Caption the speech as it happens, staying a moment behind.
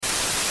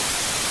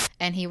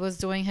and he was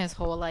doing his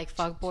whole like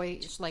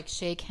fuckboy like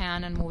shake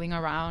hand and moving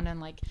around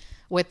and like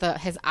with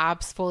his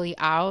abs fully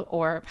out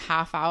or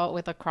half out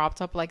with a crop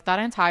top, like that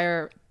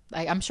entire,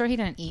 like I'm sure he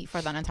didn't eat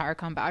for that entire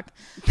comeback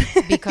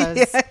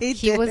because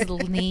he was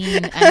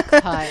lean and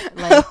cut.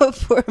 Like, oh,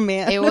 poor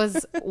man. It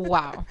was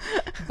wow.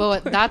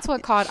 But that's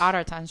what caught our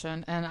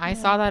attention, and I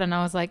saw that and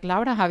I was like,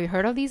 Laura, have you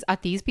heard of these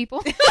ATEEZ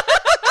people?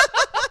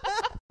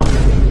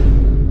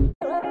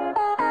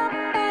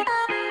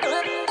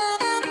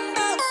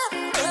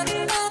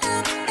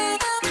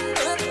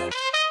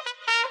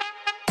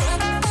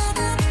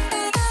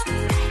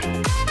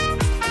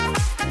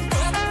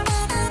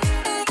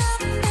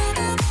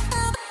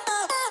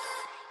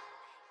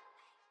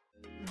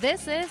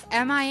 This is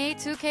MIA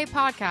 2K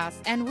Podcast,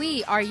 and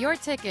we are your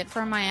ticket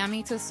from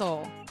Miami to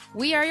Seoul.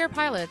 We are your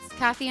pilots,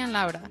 Kathy and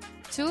Laura,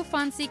 two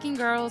fun-seeking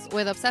girls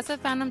with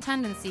obsessive fandom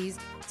tendencies,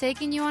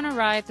 taking you on a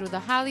ride through the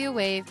Hallyu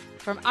wave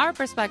from our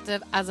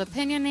perspective as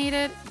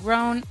opinionated,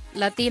 grown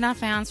Latina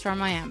fans from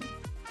Miami.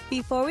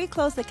 Before we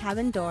close the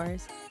cabin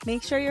doors,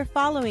 make sure you're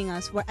following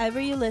us wherever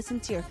you listen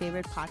to your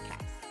favorite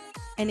podcast.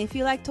 And if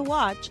you like to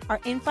watch,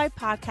 our in-flight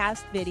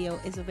podcast video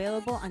is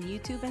available on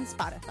YouTube and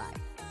Spotify.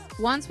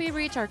 Once we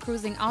reach our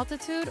cruising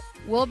altitude,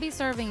 we'll be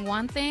serving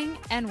one thing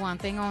and one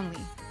thing only,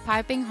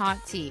 piping hot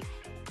tea.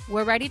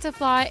 We're ready to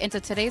fly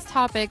into today's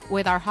topic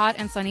with our hot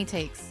and sunny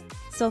takes.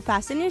 So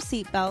fasten your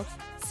seatbelts,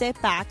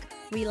 sit back,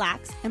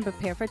 relax, and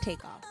prepare for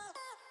takeoff.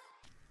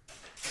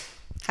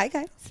 Hi,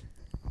 guys.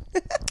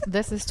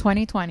 This is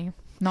 2020.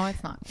 No,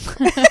 it's not.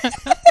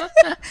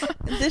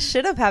 This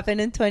should have happened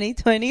in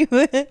 2020.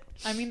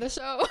 I mean, the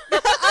show.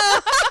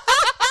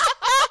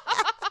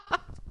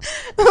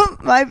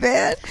 My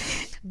bad.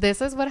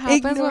 This is what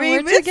happens when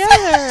we're together.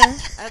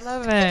 I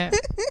love it.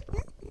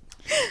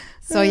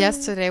 So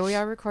yes, today we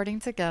are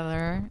recording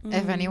together.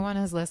 If anyone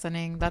is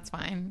listening, that's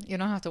fine. You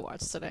don't have to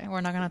watch today.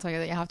 We're not going to tell you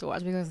that you have to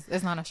watch because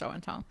it's not a show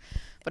and tell.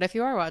 But if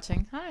you are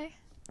watching, hi,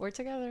 we're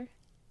together.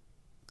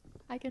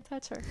 I can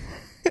touch her.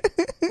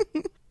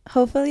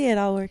 Hopefully it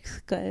all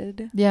works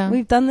good. Yeah.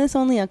 We've done this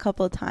only a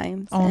couple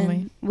times. Only.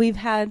 And we've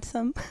had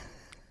some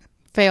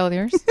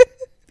failures.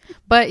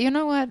 But you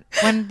know what?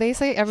 When they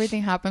say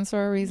everything happens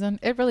for a reason,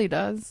 it really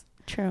does.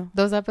 True.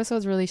 Those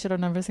episodes really should have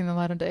never seen the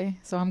light of day.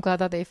 So I'm glad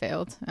that they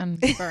failed and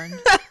burned.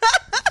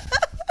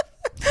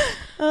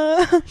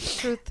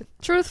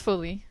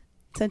 Truthfully.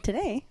 So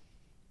today,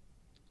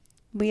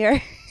 we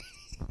are...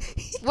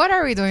 What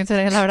are we doing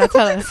today, Laura?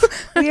 Tell us.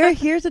 We are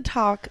here to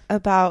talk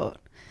about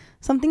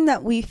something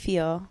that we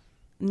feel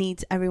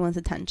needs everyone's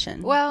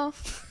attention. Well...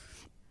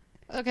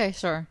 Okay,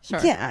 sure.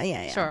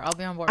 Yeah. Sure, I'll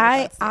be on board with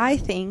that. I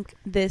think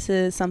this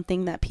is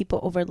something that people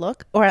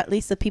overlook, or at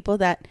least the people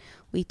that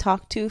we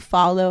talk to,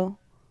 follow.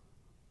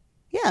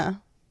 Yeah.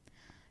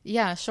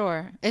 Yeah,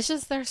 sure. It's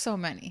just there's so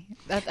many.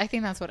 I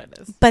think that's what it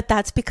is. But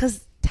that's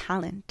because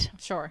talent.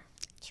 Sure.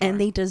 And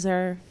they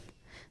deserve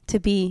to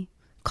be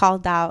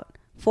called out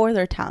for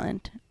their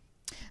talent.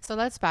 So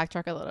let's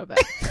backtrack a little bit.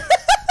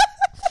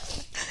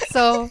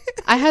 So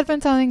I had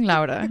been telling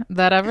Laura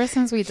that ever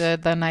since we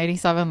did the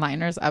 97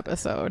 liners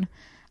episode,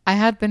 I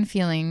had been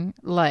feeling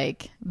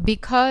like,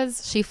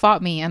 because she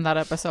fought me in that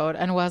episode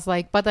and was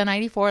like, but the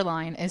 94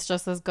 line is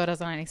just as good as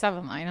the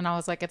 97 line. And I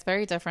was like, it's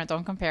very different.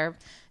 Don't compare.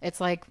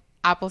 It's like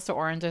apples to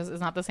oranges.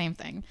 It's not the same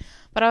thing.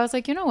 But I was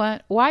like, you know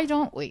what? Why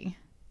don't we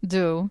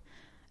do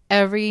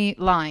every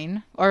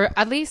line, or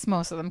at least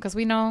most of them? Because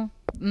we know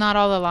not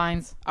all the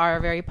lines are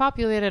very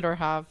populated or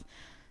have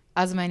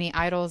as many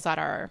idols that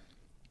are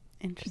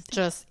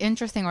just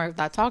interesting or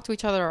that talk to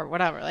each other or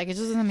whatever. Like, it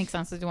just doesn't make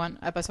sense to do one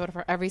episode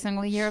for every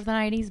single year of the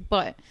 90s,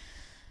 but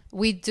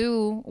we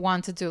do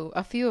want to do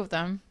a few of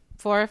them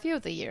for a few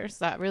of the years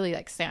that really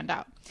like stand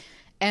out.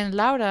 And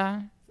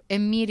Laura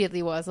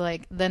immediately was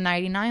like, the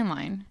 99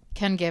 line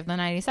can give the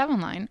 97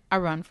 line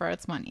a run for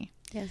its money.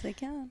 Yes, it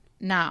can.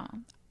 Now,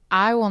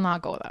 I will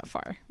not go that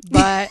far,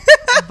 but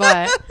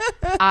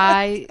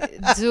I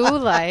do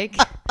like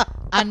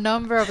a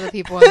number of the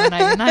people in the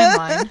 99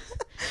 line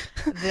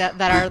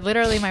that are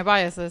literally my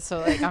biases. So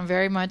like, I'm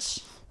very much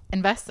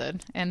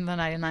invested in the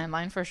 99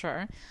 line for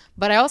sure.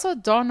 But I also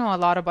don't know a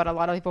lot about a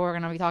lot of people we're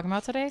going to be talking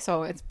about today.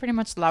 So it's pretty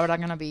much Laura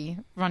going to be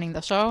running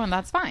the show, and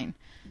that's fine.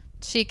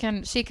 She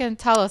can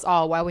tell us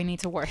all why we need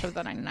to worship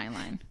the 99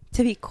 line.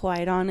 To be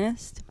quite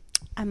honest,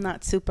 I'm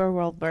not super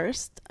well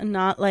versed.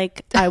 Not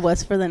like I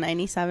was for the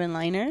 97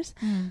 liners.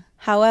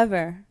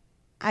 However,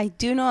 I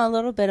do know a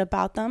little bit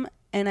about them,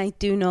 and I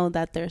do know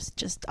that there's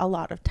just a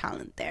lot of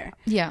talent there.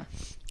 Yeah.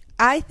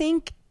 I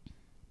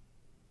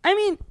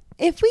mean,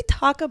 if we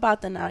talk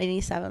about the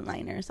 97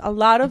 liners, a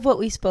lot of what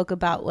we spoke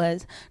about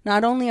was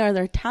not only are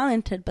they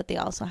talented, but they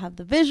also have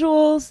the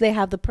visuals, they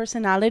have the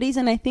personalities.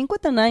 And I think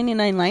with the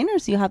 99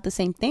 liners, you have the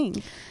same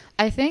thing.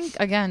 I think,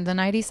 again, the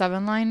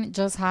 97 line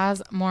just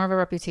has more of a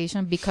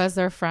reputation because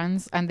they're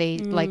friends and they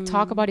like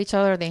talk about each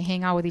other. They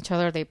hang out with each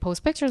other. They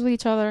post pictures with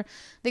each other.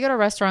 They go to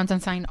restaurants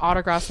and sign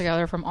autographs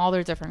together from all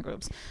their different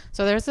groups.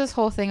 So there's this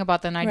whole thing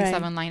about the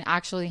 97 line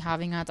actually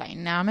having a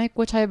dynamic,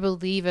 which I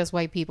believe is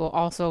why people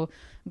also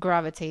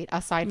gravitate,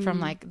 aside from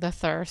like the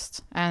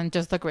thirst and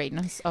just the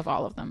greatness of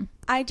all of them.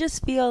 I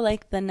just feel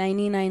like the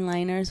 99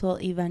 liners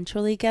will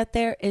eventually get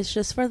there. It's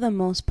just, for the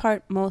most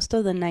part, most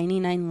of the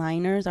 99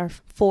 liners are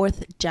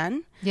 4th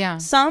gen. Yeah.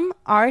 Some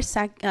are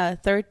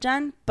 3rd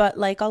gen, but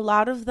like a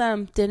lot of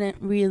them didn't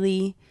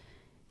really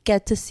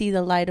get to see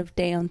the light of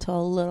day until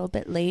a little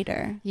bit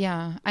later.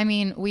 Yeah. I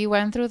mean, we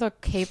went through the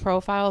K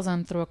profiles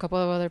and through a couple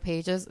of other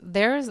pages.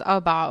 There's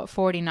about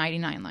 40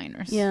 99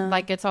 liners. Yeah.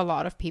 Like, it's a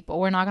lot of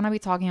people. We're not going to be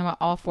talking about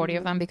all 40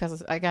 of them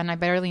because, again, I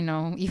barely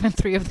know even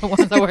 3 of the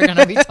ones that we're going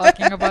to be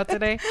talking about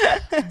today.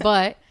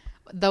 But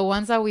the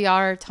ones that we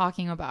are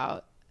talking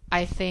about,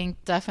 I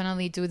think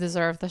definitely do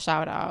deserve the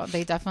shout out.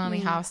 They definitely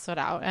have stood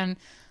out. And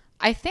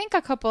I think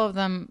a couple of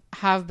them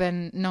have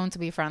been known to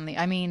be friendly.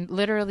 I mean,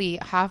 literally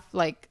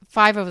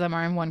 5 of them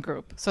are in one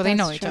group. So they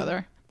know each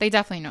other. They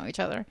definitely know each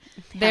other.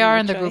 They are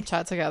in the group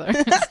chat together.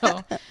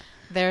 So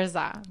there's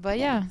that. But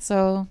yeah,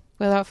 so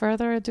without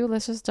further ado,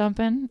 let's just jump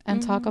in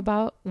and talk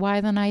about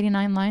why the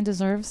 99 line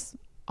deserves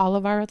all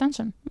of our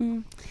attention.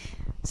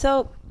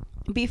 So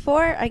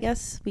before, I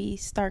guess, we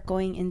start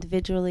going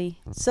individually,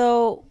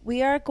 so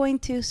we are going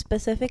to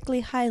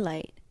specifically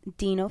highlight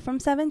Dino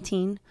from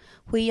 17,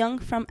 Young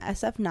from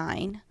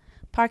SF9,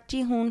 Park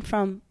Ji-hoon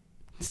from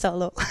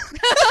Solo,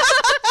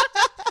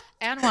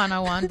 and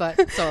 101,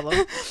 but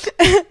Solo,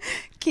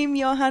 Kim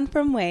Yo-han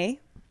from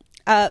Way,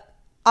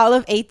 all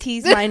of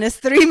ATEEZ minus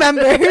 3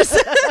 members,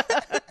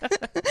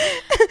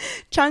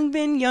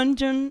 Changbin,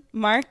 Yeonjun,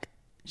 Mark,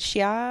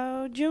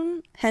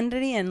 Xiaojun,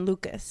 Henry, and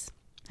Lucas.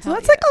 So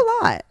that's like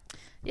a lot.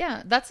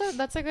 Yeah, that's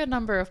a good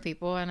number of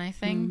people, and I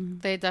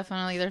think they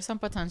definitely, there's some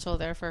potential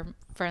there for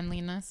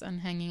friendliness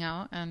and hanging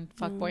out and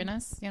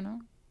fuckboyness, you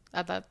know,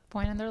 at that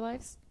point in their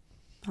lives.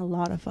 A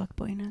lot of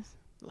fuckboyness.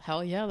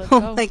 Hell yeah, let's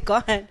go. Oh my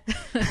god.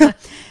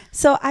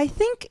 So I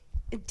think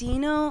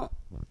Dino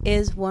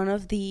is one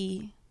of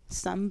the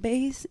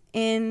sunbays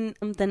in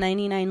the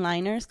 99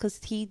 liners because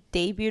he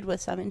debuted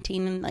with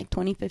 17 in like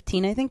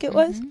 2015, I think it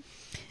was.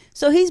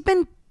 So he's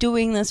been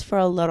doing this for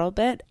a little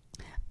bit.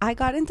 I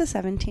got into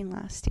 17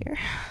 last year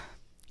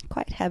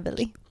quite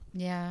heavily.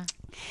 Yeah.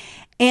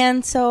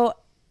 And so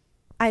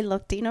I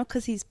looked, Dino,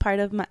 because he's part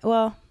of my,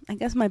 well, I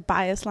guess my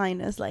bias line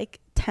is like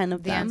 10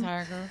 of them. The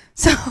entire group.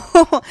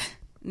 So,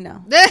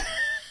 no.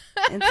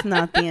 It's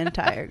not the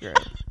entire group.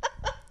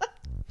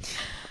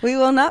 We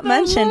will not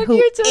mention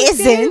who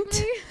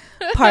isn't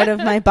part of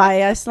my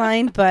bias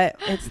line, but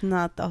it's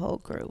not the whole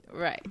group.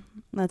 Right.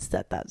 Let's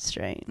set that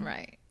straight.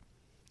 Right.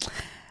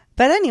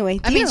 But anyway,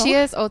 I mean, she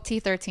is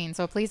OT 13,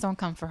 so please don't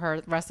come for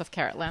her rest of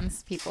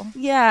Carrotlands, people.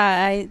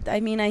 Yeah, I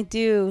mean, I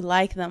do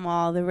like them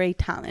all. They're very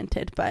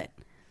talented, but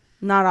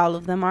not all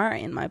of them are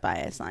in my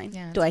bias line.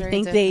 Yeah, do I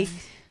think they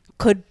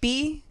could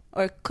be,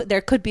 or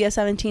there could be a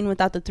 17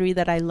 without the 3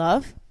 that I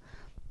love?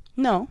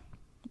 No,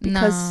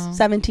 because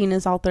 17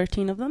 is all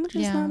 13 of them. It's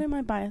just not in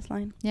my bias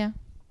line. Yeah,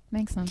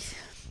 makes sense.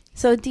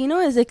 So Dino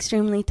is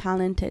extremely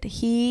talented.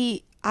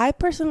 I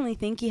personally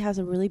think he has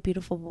a really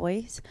beautiful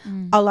voice.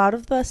 A lot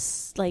of the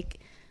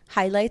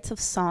highlights of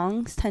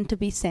songs tend to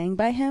be sang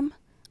by him.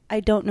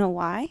 I don't know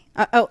why.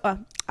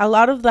 A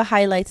lot of the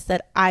highlights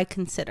that I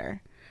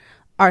consider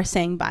are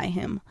sang by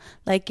him.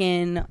 Like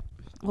in,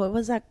 what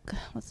was that?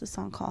 What's the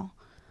song called?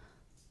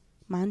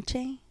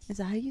 Manche? Is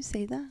that how you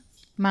say that?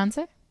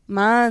 Manse?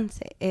 Manse,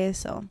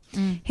 eso.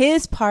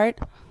 His part,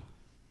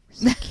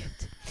 so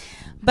cute.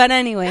 But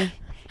anyway,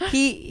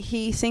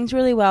 he sings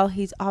really well.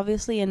 He's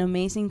obviously an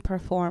amazing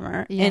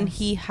performer, and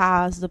he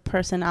has the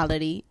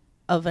personality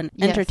of an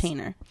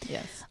entertainer.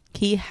 Yes.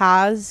 He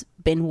has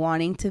been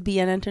wanting to be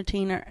an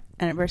entertainer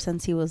ever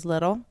since he was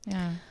little.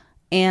 Yeah.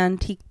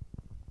 And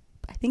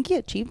I think he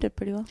achieved it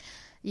pretty well.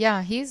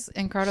 Yeah, he's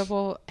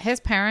incredible. His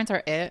parents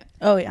are it.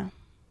 Oh, yeah.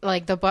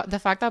 Like, the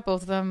fact that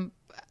both of them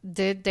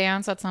did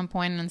dance at some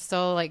point and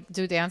still, like,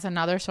 do dance, and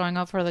now they're showing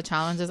up for the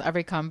challenges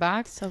every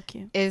comeback. So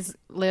cute. Is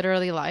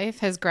literally life.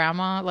 His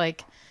grandma,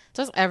 like,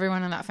 just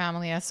everyone in that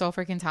family is so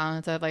freaking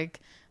talented. Like,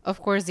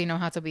 of course, Dino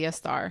had to be a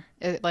star.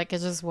 It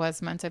just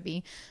was meant to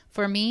be.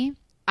 For me,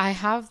 I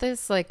have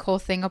this, like, whole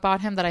thing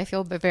about him that I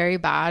feel very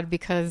bad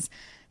because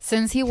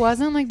since he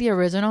wasn't, like, the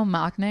original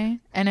maknae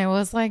and it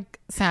was, like,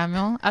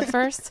 Samuel at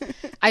first,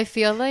 I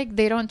feel like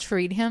they don't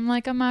treat him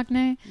like a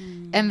maknae.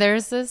 And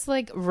there's this,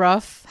 like,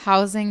 rough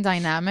housing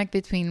dynamic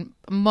between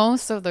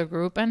most of the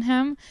group and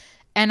him.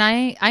 And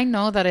I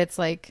know that it's,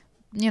 like,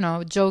 you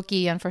know,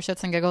 jokey and for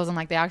shits and giggles, and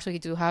like they actually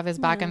do have his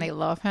back and they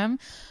love him.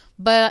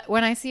 But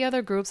when I see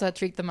other groups that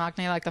treat the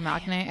maknae like the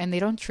maknae and they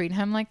don't treat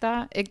him like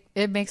that,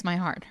 it makes my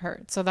heart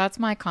hurt. So that's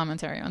my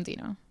commentary on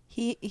Dino.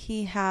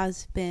 He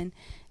has been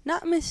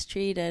not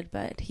mistreated,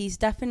 but he's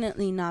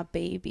definitely not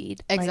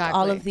babied. Exactly. Like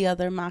all of the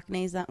other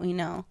maknaes that we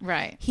know.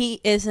 Right.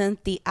 He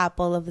isn't the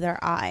apple of their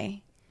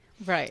eye.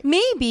 Right.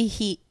 Maybe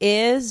he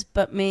is,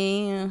 but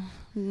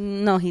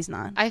no, he's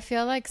not. I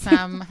feel like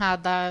Sam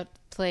had that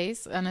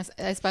place, and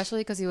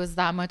especially because he was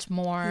that much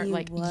more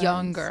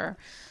younger.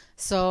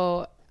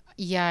 So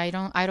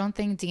yeah, I don't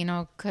think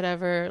Dino could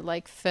ever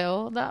like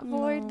fill that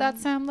void that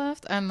Sam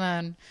left. And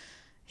then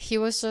he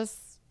was just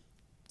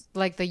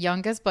like the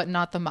youngest, but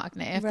not the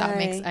magne, if that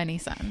makes any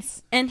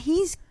sense. And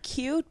he's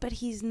cute, but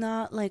he's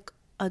not like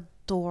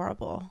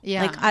adorable.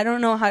 Yeah. Like, I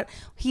don't know how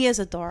he is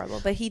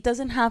adorable, but he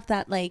doesn't have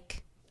that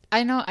like.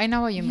 I know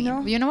what you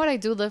mean. You know what I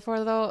do live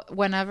for though?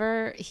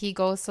 Whenever he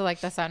goes to like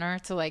the center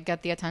to like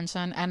get the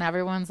attention and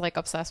everyone's like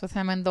obsessed with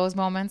him in those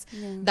moments,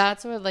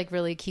 that's what like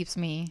really keeps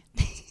me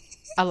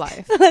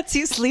alive. It lets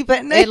you sleep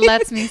at night. It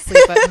lets me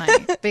sleep at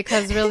night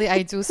because really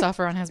I do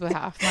suffer on his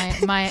behalf.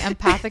 My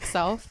empathic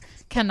self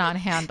cannot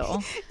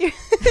handle.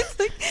 It's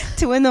like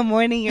 2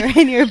 a.m. You're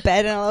in your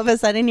bed and all of a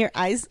sudden your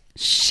eyes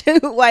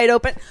shoot wide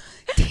open.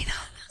 Dino.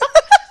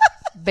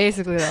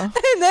 Basically though.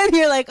 And then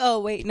you're like, oh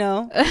wait,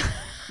 no.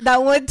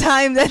 That one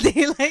time that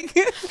they like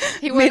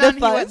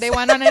they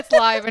went on its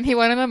live and he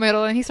went in the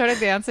middle and he started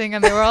dancing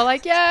and they were all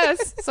like,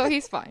 yes. So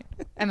he's fine.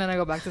 And then I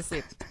go back to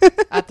sleep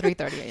at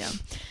 3:30 a.m.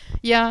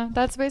 Yeah,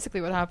 that's basically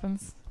what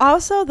happens.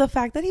 Also, the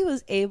fact that he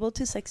was able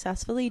to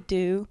successfully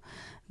do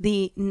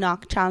the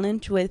knock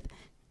challenge with,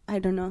 I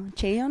don't know,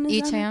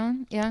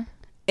 Cheon, yeah,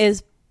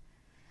 is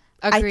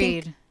agreed.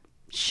 I think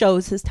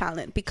shows his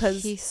talent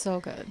because he's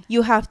so good.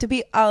 You have to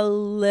be a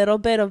little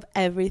bit of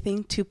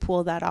everything to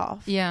pull that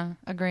off. Yeah,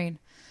 agreed.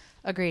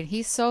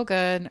 He's so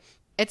good.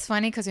 It's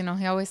funny because, you know,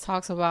 he always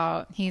talks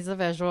about he's a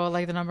visual,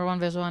 like the number 1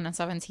 visual in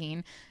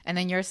 17. And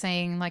then you're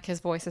saying like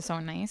his voice is so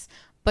nice.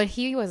 But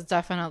he was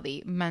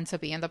definitely meant to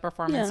be in the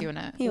performance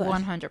unit. He was.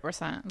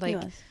 100%. Like,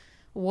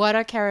 what a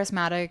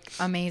charismatic,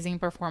 amazing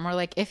performer.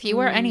 Like, if he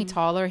were any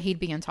taller, he'd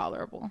be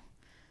intolerable.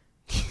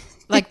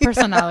 Like,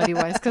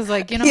 personality-wise. Because,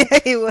 like, you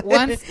know,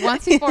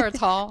 once people are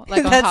tall,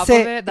 like, on top of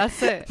it,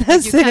 that's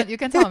it. You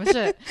can't tell him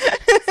shit.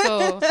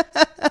 So,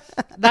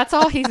 that's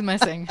all he's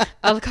missing.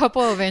 A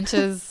couple of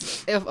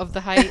inches of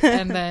the height,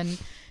 and then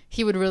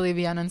he would really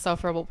be an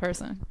insufferable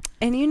person.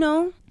 And, you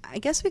know, I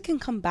guess we can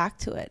come back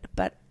to it,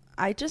 but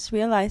I just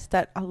realized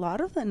that a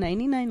lot of the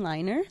 99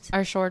 liners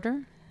are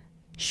shorter,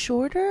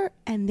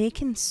 and they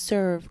can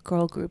serve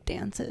girl group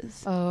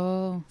dances.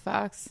 Oh,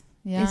 facts.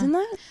 Yeah. Isn't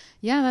that?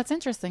 Yeah, that's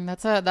interesting.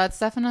 That's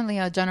definitely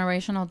a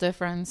generational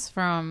difference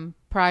from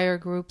prior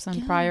groups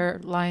and prior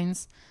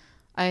lines.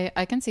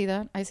 I can see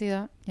that. I see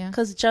that. Yeah.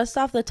 Because just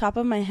off the top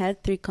of my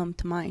head, 3 come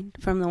to mind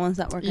from the ones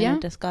that we're going to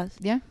discuss.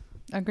 Yeah.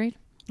 Agreed.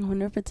 I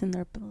wonder if it's in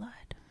their blood.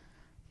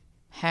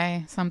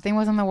 Hey, something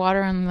was in the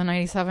water in the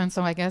 97,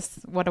 so I guess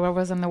whatever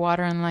was in the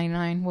water in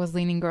 99 was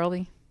leaning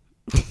girly.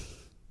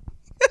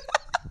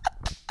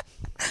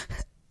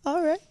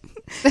 All right.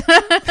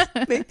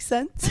 Makes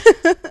sense.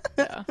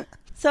 Yeah.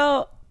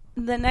 So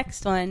the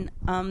next one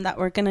that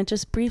we're going to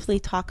just briefly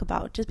talk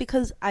about, just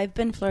because I've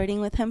been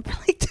flirting with him for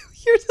like 2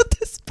 years at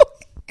this point.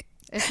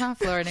 It's not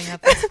flirting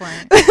at this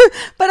point.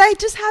 But I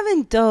just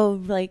haven't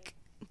dove,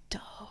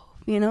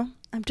 you know?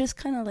 I'm just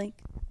kind of like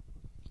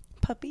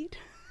puppied.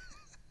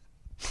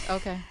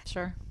 Okay,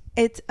 sure.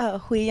 It's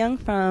Huyoung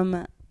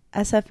from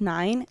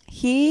SF9.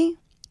 He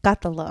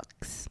got the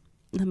looks.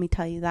 Let me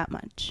tell you that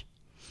much.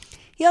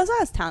 He also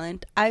has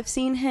talent. I've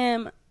seen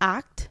him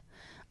act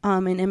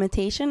in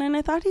imitation, and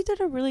I thought he did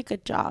a really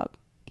good job.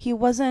 He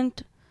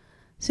wasn't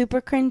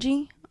super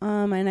cringy,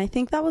 and I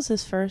think that was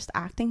his first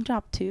acting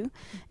job too.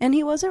 And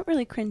he wasn't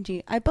really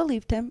cringy. I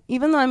believed him,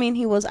 even though, I mean,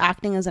 he was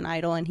acting as an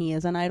idol, and he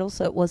is an idol,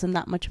 so it wasn't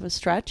that much of a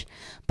stretch.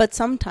 But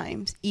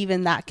sometimes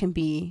even that can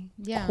be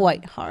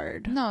quite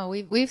hard. No,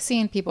 we've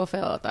seen people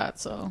fail at that,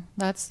 so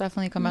that's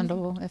definitely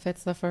commendable if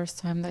it's the first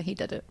time that he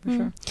did it, for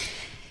sure.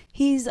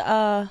 He's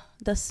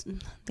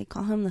they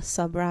call him the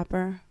sub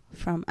rapper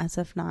from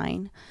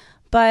SF9,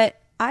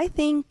 but I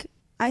think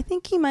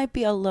he might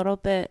be a little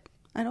bit,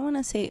 I don't want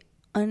to say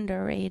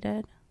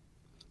underrated,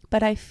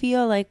 but I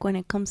feel like when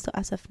it comes to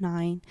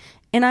SF9,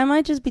 and I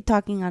might just be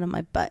talking out of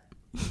my butt,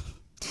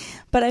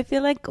 but I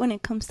feel like when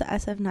it comes to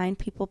SF9,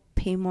 people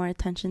pay more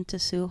attention to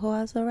Suho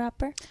as a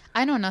rapper.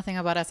 I know nothing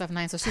about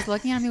SF9, so she's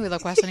looking at me with a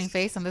questioning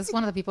face, and this is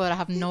one of the people that I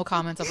have no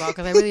comments about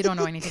because I really don't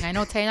know anything. I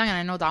know Taeyang and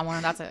I know Damwon,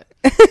 and that's it.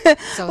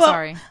 So well,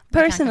 sorry.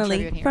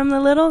 Personally, from the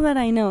little that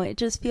I know, it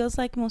just feels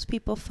like most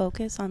people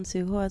focus on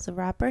Suho as a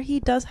rapper. He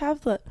does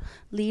have the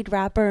lead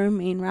rapper,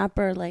 main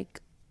rapper, like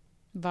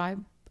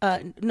vibe.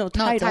 No,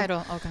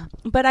 title. Okay.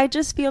 But I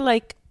just feel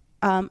like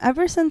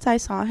ever since I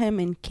saw him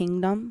in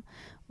Kingdom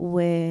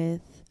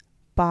with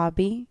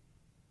Bobby,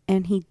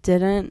 and he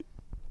didn't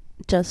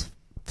just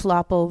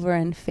flop over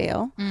and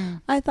fail,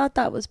 I thought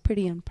that was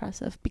pretty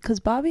impressive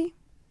because Bobby's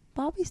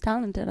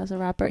talented as a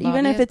rapper.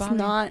 Even if it's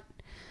not,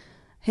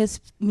 his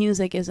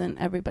music isn't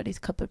everybody's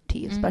cup of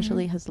tea,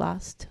 especially his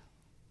last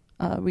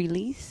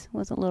release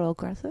was a little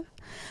aggressive.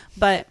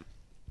 But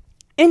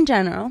in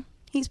general,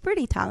 he's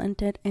pretty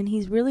talented, and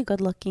he's really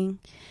good looking,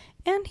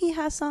 and he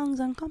has songs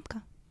on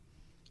Komka.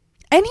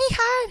 And he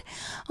had,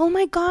 oh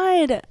my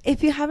god,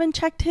 if you haven't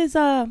checked his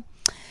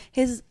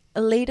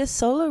latest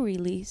solo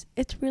release,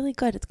 it's really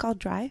good. It's called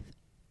Drive.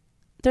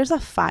 There's a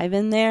 5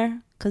 in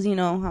there because you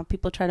know how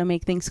people try to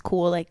make things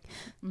cool, like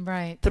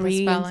right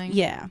 3 spelling.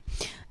 Yeah,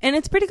 and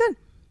it's pretty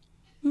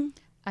good.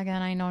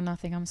 Again, I know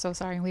nothing. I'm so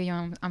sorry.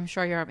 I'm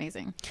sure you're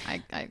amazing.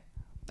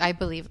 I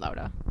believe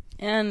Laura.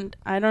 And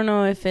I don't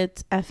know if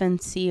it's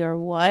FNC or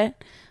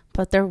what,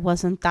 but there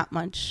wasn't that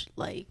much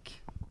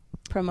like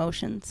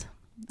promotions.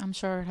 I'm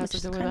sure it has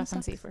to do with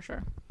FNC sucks. for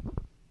sure.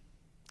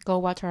 Go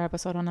watch our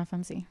episode on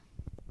FNC.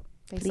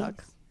 They Please.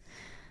 suck.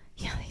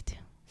 Yeah, they do.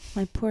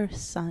 My poor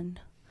son.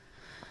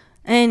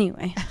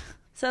 Anyway,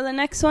 so the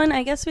next one,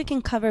 I guess we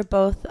can cover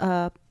both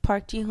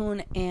Park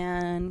Ji-hoon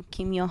and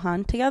Kim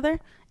Yo-han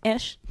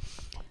together-ish.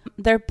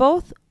 They're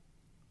both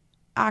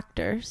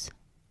actors.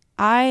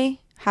 I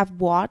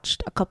have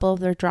watched a couple of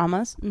their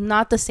dramas.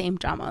 Not the same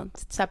drama,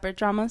 separate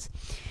dramas.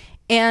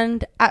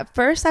 And at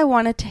first, I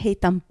wanted to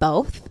hate them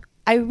both.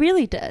 I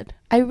really did.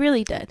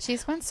 She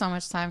spent so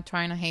much time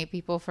trying to hate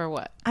people for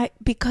what?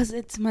 Because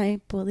it's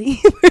my bully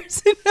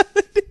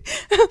personality.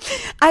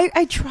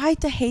 I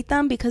tried to hate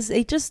them because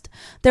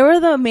they were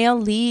the male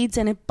leads,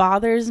 and it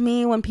bothers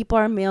me when people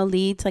are male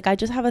leads. Like, I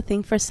just have a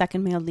thing for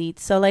second male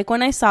leads. So like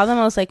when I saw them,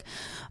 I was like,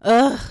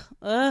 ugh.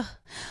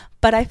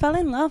 But I fell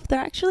in love. They're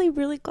actually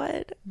really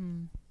good.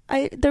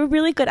 They're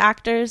really good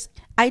actors.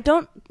 I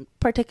don't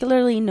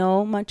particularly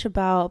know much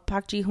about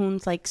Park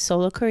Ji-hoon's like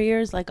solo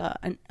careers, like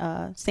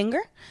a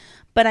singer,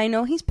 but I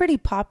know he's pretty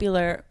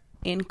popular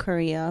in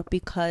Korea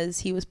because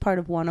he was part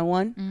of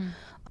 101.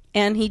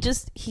 And he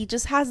just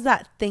has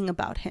that thing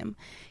about him.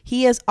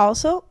 He's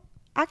also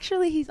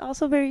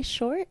very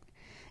short.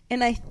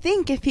 And I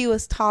think if he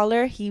was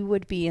taller, he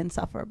would be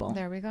insufferable.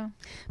 There we go.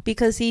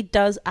 Because he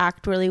does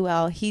act really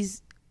well.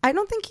 I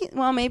don't think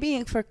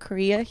maybe for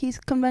Korea he's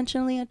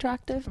conventionally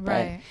attractive,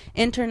 right? But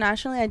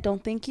internationally, I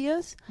don't think he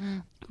is.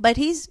 But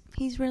he's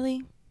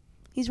really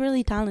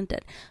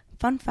talented.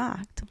 Fun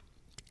fact: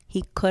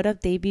 he could have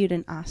debuted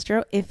in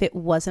Astro if it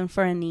wasn't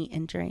for a knee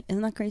injury.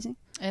 Isn't that crazy?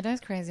 It is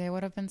crazy. It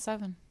would have been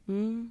 7.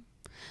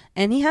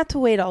 And he had to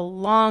wait a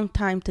long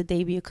time to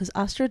debut because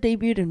Astro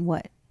debuted in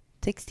what,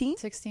 16?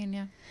 16,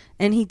 yeah.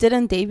 And he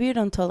didn't debut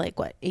until like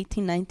what,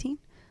 18, 19?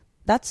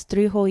 That's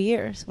 3 whole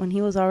years when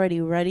he was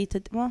already ready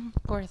to. Well,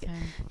 poor thing.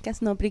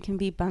 Guess nobody can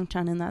beat Bang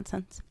Chan in that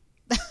sense.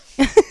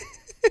 He's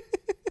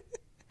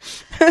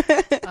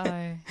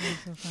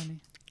so funny.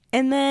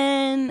 And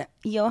then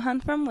Johan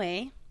from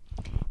Way,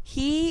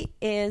 he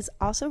is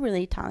also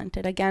really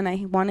talented. Again,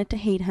 I wanted to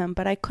hate him,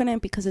 but I couldn't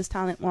because his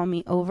talent won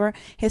me over.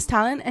 His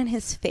talent and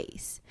his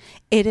face.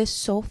 It is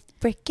so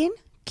freaking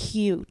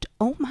cute.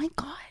 Oh my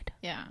God.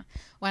 Yeah.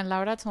 When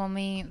Laura told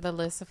me the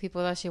list of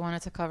people that she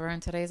wanted to cover in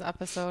today's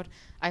episode,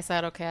 I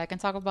said, okay, I can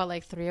talk about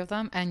like 3 of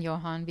them and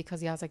Johan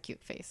because he has a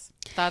cute face.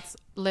 That's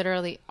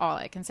literally all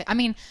I can say. I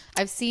mean,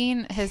 I've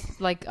seen his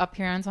like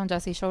appearance on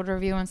Jessie Showed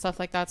Review and stuff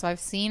like that. So I've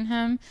seen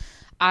him.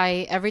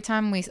 Every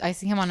time I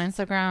see him on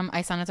Instagram,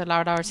 I send it to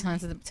Laura or she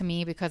sends it to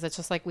me because it's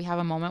just like we have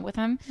a moment with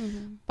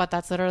him. But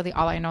that's literally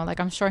all I know. Like,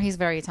 I'm sure he's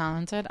very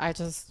talented. I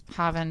just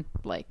haven't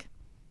like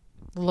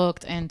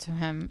looked into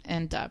him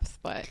in depth,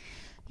 but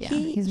yeah,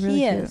 he's really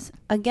cute. Is.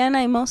 Again,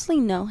 I mostly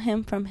know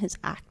him from his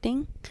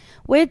acting,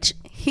 which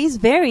he's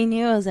very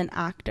new as an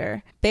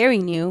actor. Very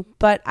new,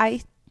 but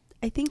I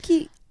think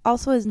he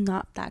also is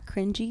not that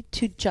cringy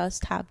to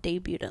just have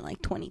debuted in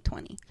like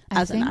 2020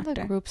 as an actor. I think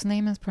the group's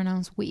name is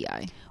pronounced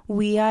Wei.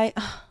 Wei.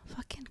 Oh,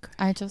 fucking cringe.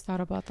 I just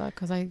thought about that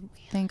because I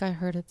think I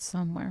heard it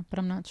somewhere, but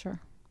I'm not sure.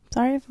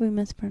 Sorry if we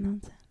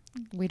mispronounce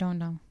it. We don't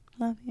know.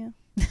 Love you.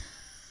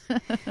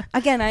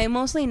 Again, I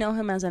mostly know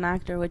him as an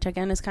actor, which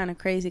again is kind of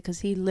crazy because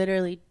he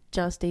literally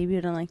just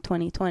debuted in like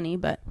 2020,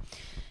 but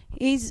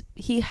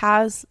he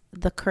has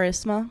the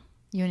charisma,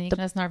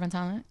 uniqueness, nerve, and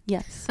talent.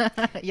 Yes.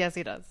 Yes,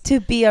 he does. To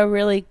be a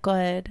really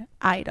good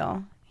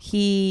idol.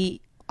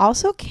 He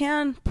also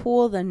can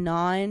pull the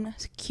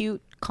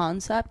non-cute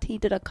concept. He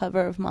did a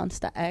cover of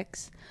Monsta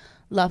X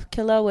Love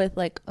Killer with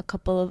like a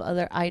couple of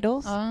other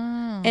idols.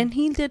 Oh. And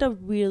he did a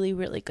really,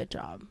 really good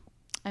job.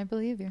 I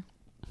believe you.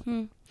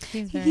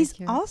 He's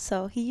cute.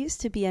 Also, he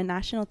used to be a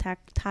national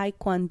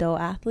taekwondo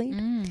athlete.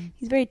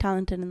 He's very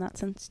talented in that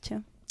sense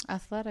too.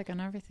 Athletic and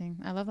everything.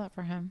 I love that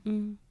for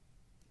him.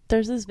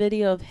 There's this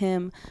video of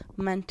him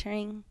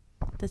mentoring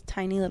this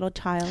tiny little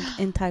child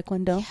in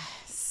taekwondo.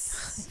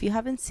 Yes. If you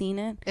haven't seen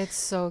it, it's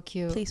so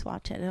cute. Please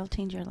watch it. It'll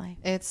change your life.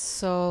 It's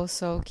so,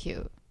 so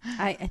cute.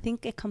 I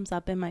think it comes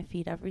up in my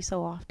feed every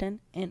so often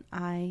and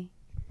I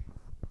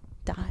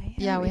die.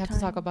 Yeah, we have to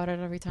talk about it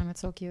every time. It's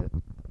so cute.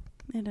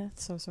 It is.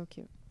 So, so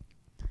cute.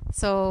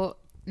 So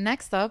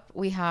next up,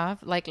 we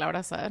have, like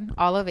Laura said,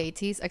 all of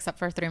ATEEZ except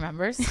for 3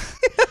 members.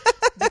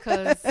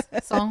 Because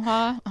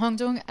Songhwa,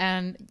 Hongjung,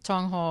 and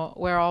Chongho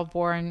were all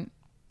born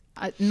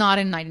not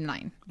in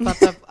 99, but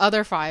the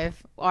other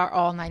 5 are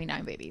all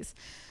 99 babies.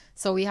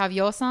 So we have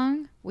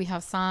Yosang, we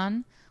have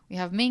San, we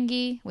have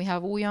Mingi, we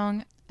have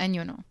Wooyoung, and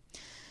Yuno.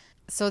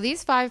 So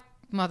these 5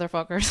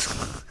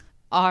 motherfuckers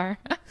are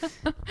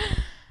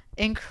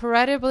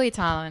incredibly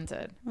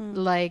talented.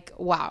 Like,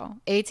 wow.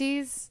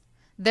 ATEEZ,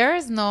 There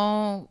is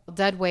no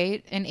dead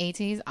weight in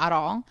ATEEZ at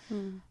all.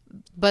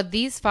 But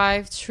these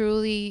 5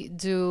 truly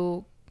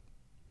do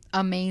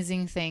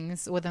amazing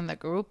things within the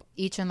group,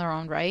 each in their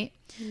own right.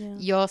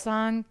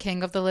 Yeosang,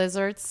 king of the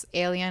lizards,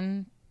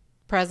 alien,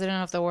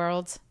 president of the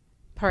world,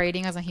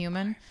 parading as a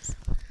human.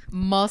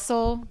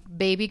 Muscle,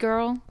 baby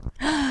girl,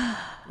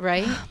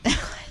 right? Oh my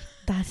God.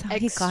 That's how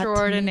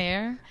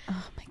Extraordinaire.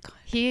 Oh my God.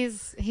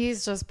 He's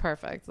just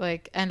perfect.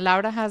 Like, and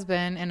Laura has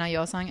been in a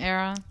Yeosang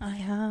era. I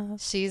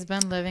have. She's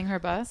been living her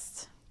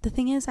best. The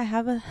thing is, I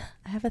have a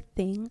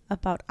thing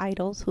about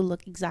idols who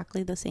look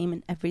exactly the same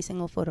in every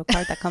single photo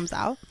card that comes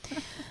out.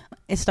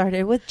 It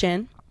started with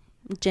Jin.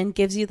 Jin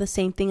gives you the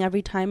same thing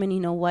every time, and you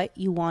know what?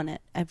 You want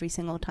it every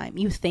single time.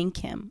 You thank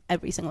him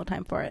every single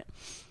time for it.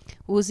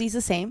 Woozi's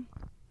the same.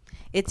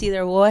 It's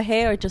either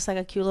wohe or just like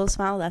a cute little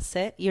smile. That's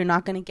it. You're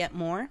not going to get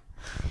more.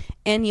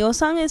 And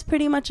Yeosang is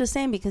pretty much the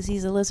same because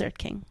he's a lizard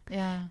king.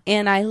 Yeah.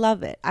 And I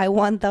love it. I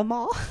want them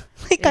all.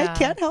 Like, I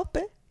can't help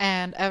it.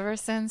 And ever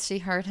since she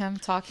heard him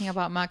talking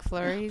about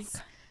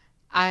McFlurries,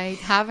 I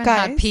haven't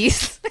had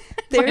peace.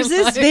 There's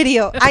this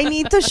video. I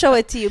need to show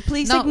it to you.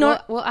 Please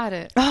ignore. We'll add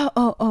it.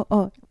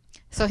 Oh.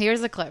 So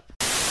here's the clip.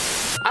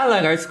 I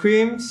like ice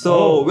cream,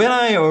 so when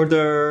I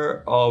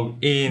order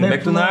in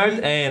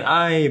McDonald's, and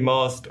I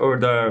must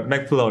order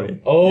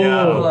McFlurry. Oh,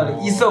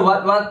 yeah. So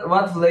what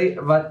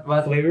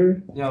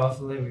flavor? Yeah, what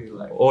flavor you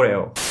like?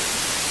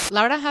 Oreo.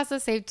 Laura has to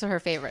save to her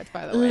favorites,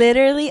 by the way.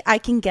 Literally, I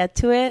can get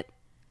to it.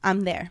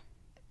 I'm there.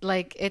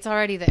 Like, it's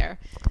already there.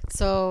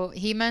 So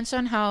he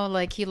mentioned how,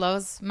 like, he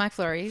loves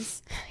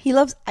McFlurries. He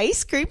loves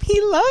ice cream. He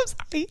loves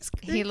ice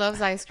cream. He loves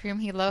ice cream.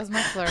 He loves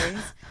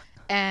McFlurries.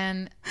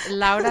 And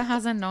Laura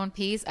hasn't known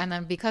peace. And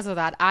then because of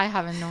that, I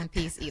haven't known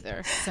peace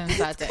either since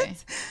that day.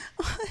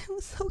 Oh, it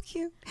was so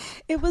cute.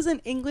 It was an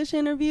English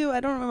interview. I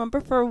don't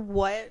remember for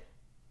what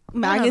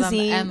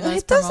magazine.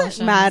 It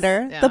doesn't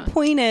matter. Yeah. The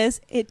point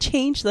is, it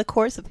changed the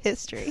course of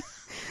history.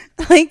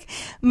 Like,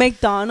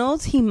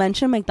 McDonald's, he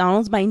mentioned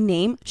McDonald's by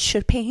name,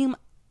 should pay him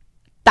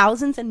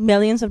thousands and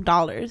millions of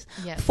dollars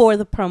for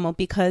the promo,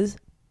 because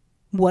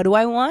what do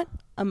I want?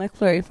 A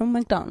McFlurry from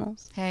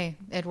McDonald's. Hey,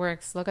 it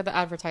works. Look at the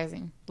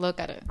advertising. Look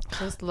at it.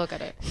 Just look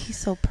at it. He's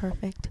so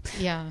perfect.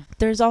 Yeah.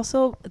 There's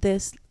also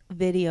this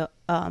video.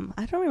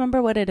 I don't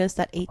remember what it is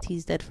that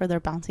ATEEZ did for their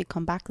bouncy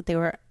comeback, that they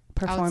were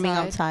performing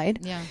outside.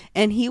 Yeah.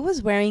 And he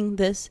was wearing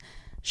this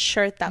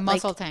shirt that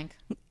Muscle tank.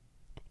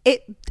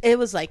 It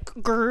was like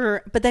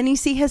grrr, but then you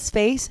see his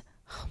face.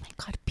 Oh my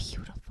God,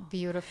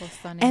 beautiful,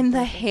 stunning. And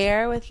the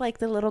hair with like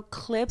the little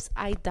clips.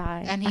 I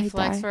die. And he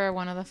flexed for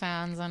one of the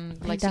fans,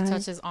 and like she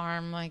touched his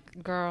arm,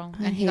 like, girl.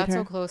 And he got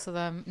so close to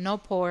them. No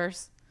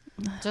pores,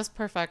 just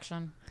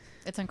perfection.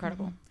 It's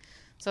incredible.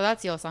 So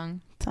that's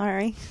Yeosang.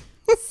 Sorry.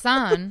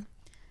 San,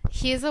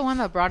 he's the one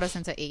that brought us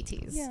into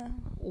ATEEZ. Yeah.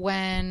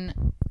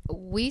 When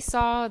we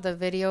saw the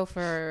video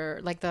for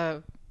like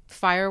the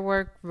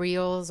firework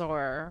reels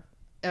or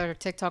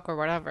TikTok or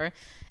whatever,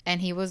 and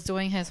he was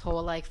doing his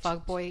whole like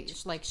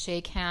fuckboy like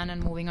shake hand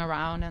and moving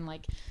around, and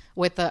like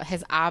with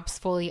his abs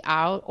fully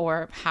out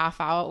or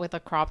half out with a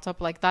crop top,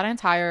 like that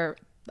entire,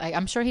 like,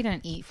 I'm sure he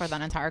didn't eat for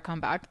that entire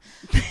comeback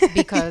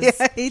because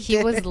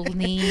he was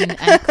lean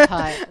and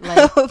cut.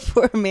 Like, oh,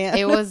 poor man.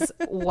 It was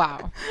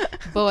wow.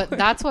 But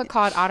that's what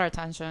caught our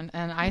attention,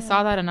 and I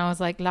saw that and I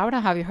was like,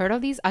 Laura, have you heard of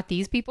these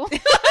ATEEZ people?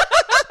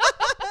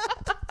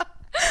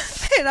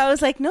 And I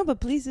was like, no, but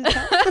please do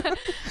tell.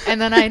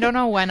 And then I don't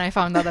know when I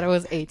found out that it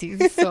was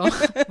ATEEZ. So,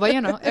 but you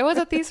know, it was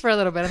ATEEZ for a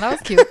little bit, and that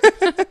was cute.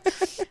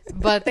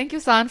 But thank you,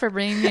 San, for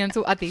bringing me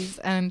into ATEEZ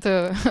and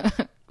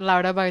to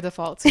Laura by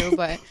default too.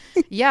 But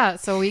yeah,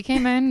 so we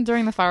came in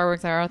during the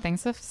fireworks era,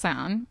 thanks to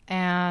San,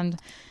 and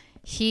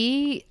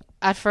he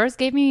at first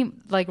gave me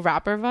like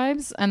rapper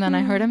vibes, and then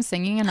I heard him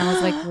singing, and I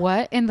was like,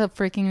 what in the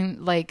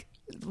freaking like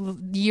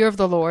year of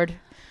the Lord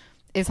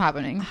is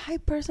happening? I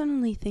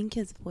personally think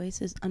his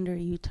voice is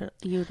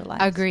underutilized.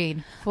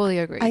 Agreed. Fully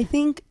agreed. I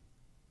think,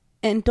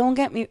 and don't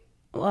get me,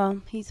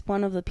 well, he's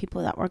one of the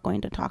people that we're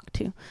going to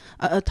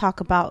talk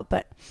about,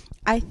 but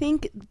I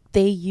think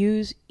they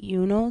use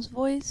Yuno's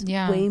voice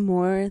way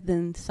more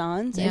than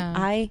San's, and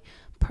I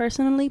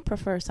personally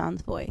prefer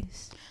San's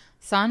voice.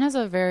 San has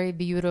a very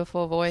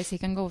beautiful voice. He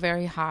can go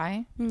very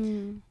high,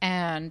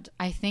 and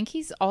I think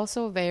he's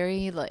also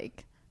very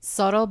like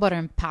subtle but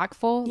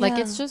impactful. Like,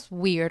 it's just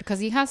weird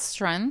because he has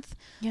strength,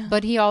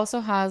 but he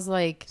also has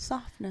like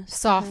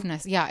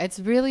softness. Yeah, it's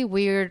really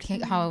weird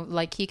how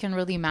like he can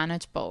really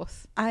manage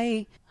both.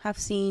 I have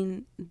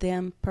seen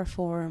them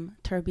perform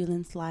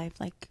Turbulence live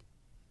like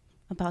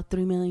about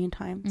 3 million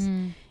times,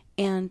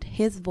 and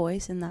his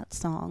voice in that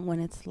song when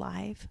it's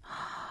live,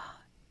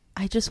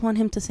 I just want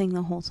him to sing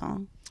the whole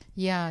song.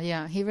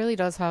 Yeah, he really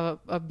does have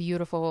a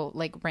beautiful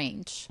like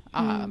range,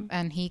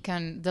 and he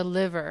can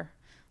deliver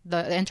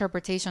the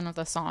interpretation of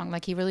the song.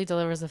 Like, he really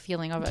delivers the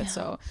feeling of it.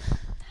 So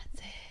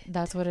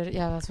that's what it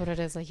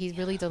is. Like, he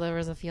really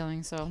delivers a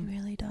feeling. So he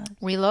really does.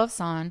 We love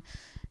San.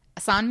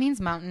 San means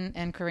mountain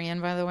in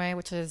Korean, by the way,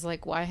 which is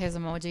like why his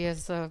emoji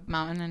is a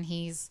mountain, and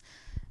he's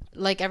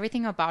like,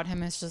 everything about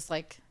him is just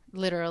like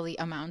literally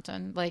a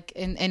mountain. Like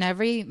in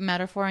every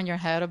metaphor in your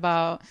head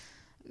about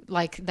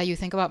like that you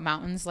think about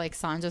mountains, like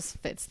San just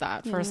fits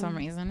that for some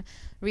reason.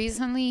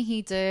 Recently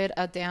he did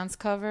a dance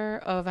cover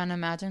of an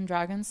Imagine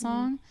Dragons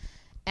song,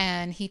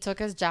 and he took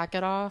his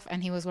jacket off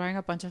and he was wearing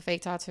a bunch of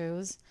fake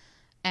tattoos,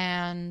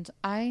 and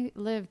I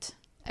lived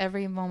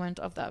every moment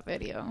of that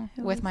video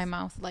with my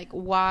mouth like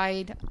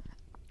wide.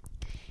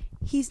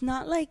 He's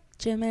not like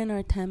Jimin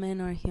or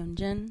Taemin or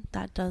Yeonjun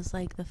that does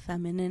like the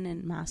feminine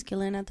and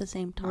masculine at the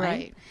same time.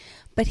 Right.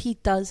 But he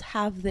does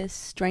have this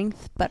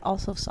strength, but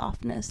also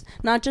softness.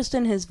 Not just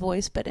in his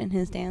voice, but in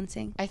his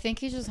dancing. I think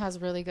he just has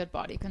really good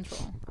body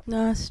control.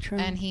 No, that's true.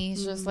 And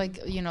he's just like,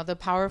 you know, the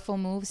powerful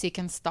moves, he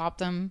can stop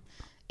them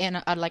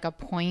at like a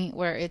point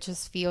where it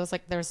just feels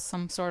like there's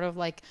some sort of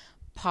like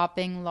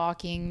popping,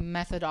 locking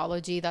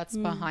methodology that's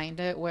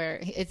behind it, where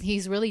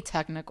he's really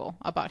technical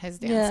about his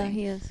dancing. Yeah,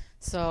 he is.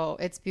 So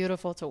it's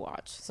beautiful to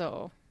watch.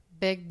 So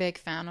big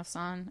fan of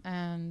San,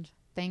 and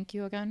thank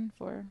you again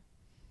for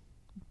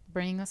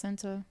bringing us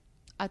into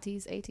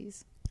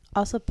ATEEZ.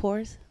 Also,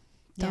 pores.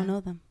 Don't Yeah.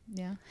 know them.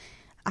 Yeah.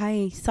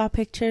 I saw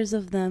pictures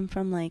of them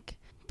from like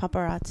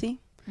paparazzi,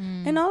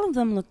 and all of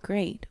them look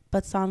great,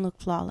 but San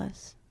looked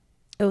flawless.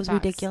 It was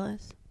Facts.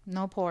 ridiculous.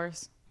 No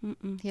pores.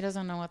 Mm-mm. He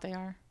doesn't know what they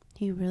are.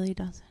 He really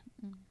doesn't.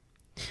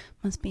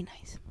 Must be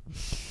nice.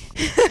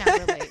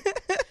 Can't relate.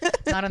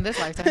 Not in this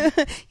lifetime.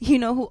 You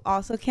know who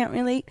also can't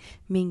relate?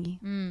 Mingi.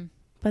 Mm.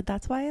 But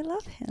that's why I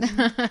love him.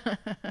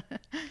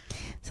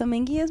 So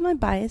Mingi is my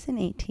bias in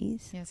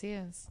ATEEZ. Yes, he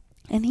is.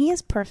 And he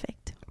is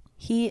perfect.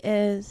 He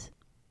is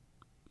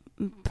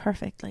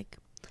perfect. Like,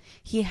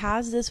 he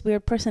has this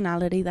weird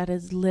personality that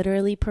is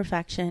literally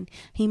perfection.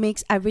 He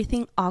makes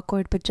everything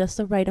awkward, but just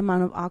the right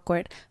amount of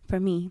awkward for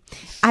me.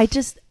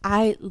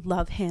 I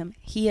love him.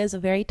 He is a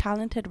very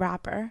talented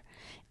rapper.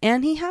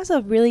 And he has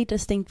a really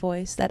distinct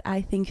voice that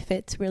I think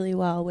fits really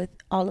well with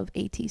all of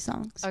ATEEZ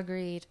songs.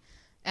 Agreed.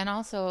 And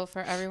also,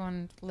 for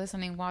everyone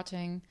listening,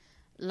 watching,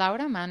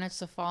 Laura managed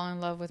to fall in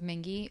love with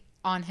Mingi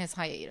on his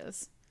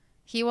hiatus.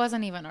 He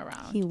wasn't even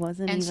around. He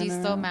wasn't and even she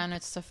around. still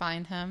managed to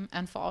find him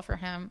and fall for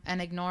him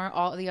and ignore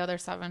all the other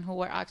 7 who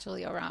were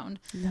actually around.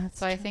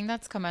 That's I think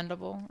that's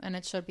commendable, and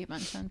it should be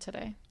mentioned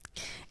today.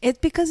 It's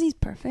because he's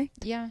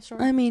perfect. Yeah,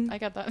 sure. I mean, I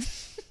get that.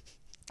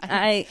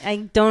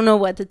 I don't know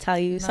what to tell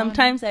you. No.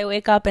 Sometimes I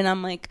wake up and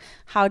I'm like,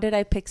 how did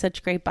I pick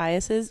such great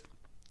biases?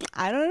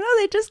 I don't know.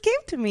 They just came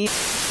to me.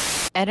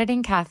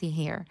 Editing Kathy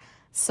here.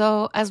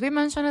 So, as we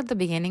mentioned at the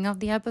beginning of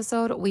the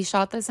episode, we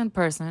shot this in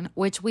person,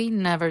 which we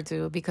never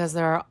do because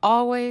there are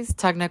always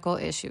technical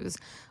issues,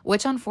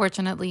 which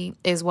unfortunately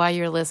is why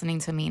you're listening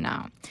to me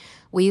now.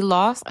 We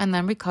lost and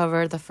then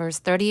recovered the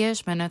first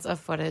 30-ish minutes of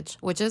footage,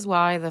 which is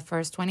why the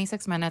first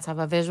 26 minutes have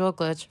a visual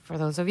glitch for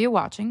those of you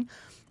watching.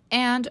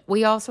 And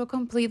we also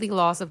completely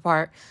lost a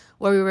part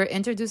where we were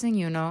introducing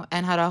Yuno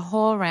and had a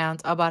whole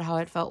rant about how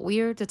it felt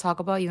weird to talk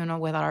about Yuno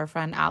without our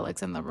friend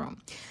Alex in the room.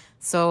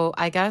 So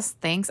I guess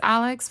thanks,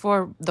 Alex,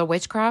 for the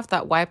witchcraft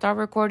that wiped our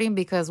recording,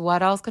 because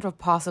what else could have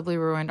possibly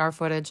ruined our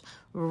footage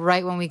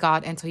right when we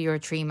got into your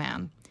tree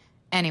man?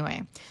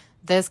 Anyway,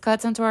 this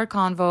cuts into our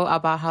convo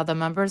about how the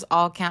members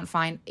all can't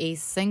find a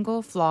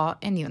single flaw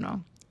in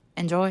Yuno.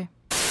 Enjoy.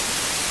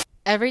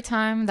 Every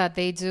time that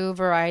they do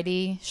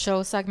variety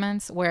show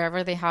segments,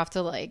 wherever they have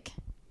to like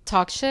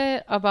talk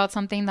shit about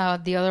something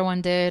that the other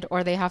one did,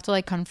 or they have to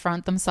like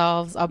confront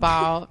themselves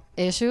about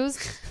issues,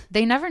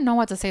 they never know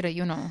what to say to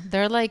Yuno.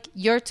 They're like,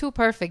 you're too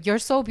perfect. You're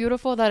so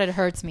beautiful that it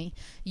hurts me.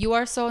 You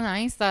are so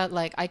nice that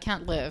like I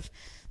can't live.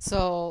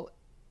 So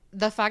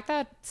the fact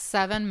that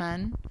 7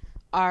 men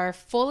are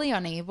fully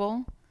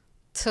unable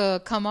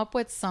to come up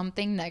with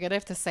something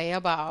negative to say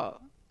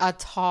about a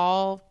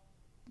tall,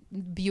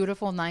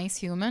 beautiful, nice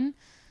human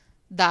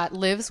that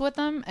lives with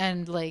them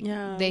and like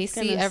they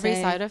see every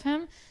side of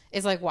him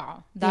is like,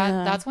 wow,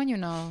 that's when you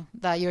know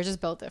that you're just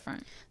built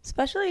different.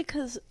 Especially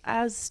because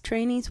as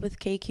trainees with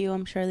KQ,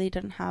 I'm sure they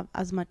didn't have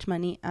as much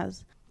money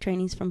as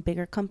trainees from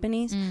bigger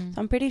companies. So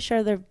I'm pretty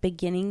sure their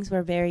beginnings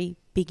were very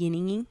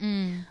beginning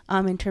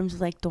in terms of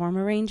like dorm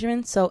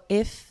arrangements. So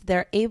if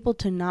they're able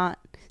to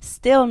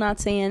still not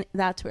say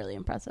that's really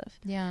impressive.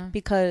 Yeah.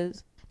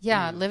 Because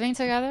living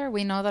together,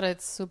 we know that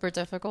it's super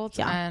difficult,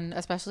 and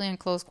especially in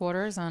close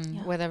quarters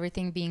and with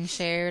everything being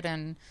shared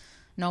and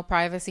no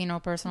privacy, no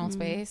personal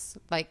space,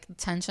 like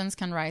tensions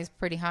can rise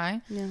pretty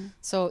high. Yeah.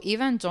 So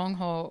even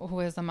Jongho,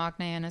 who is the maknae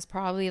and is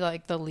probably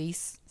like the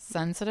least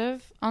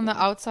sensitive on the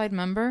outside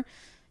member,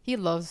 he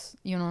loves,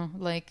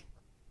 like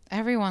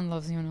everyone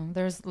loves Yuno.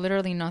 There's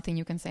literally nothing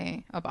you can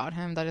say about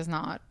him that is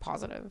not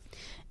positive.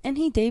 And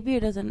he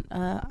debuted as an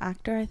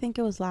actor. I think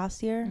it was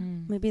last year,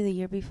 maybe the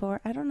year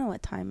before. I don't know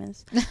what time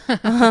is.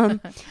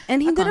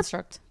 And he did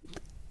construct.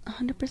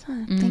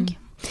 100%. Thank you.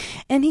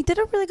 And he did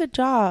a really good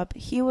job.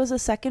 He was a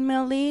second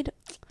male lead.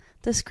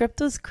 The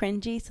script was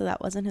cringy, so that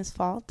wasn't his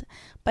fault.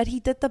 But he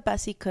did the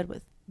best he could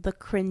with the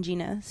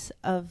cringiness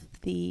of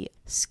the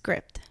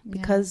script.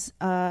 Because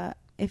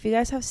if you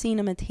guys have seen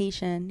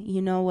Imitation,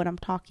 you know what I'm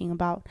talking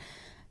about.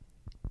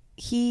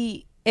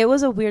 It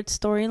was a weird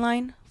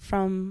storyline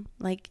from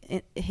like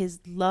his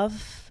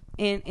love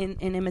in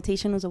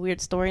Imitation was a weird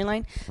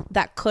storyline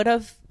that could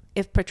have,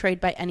 if portrayed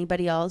by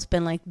anybody else,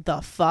 been like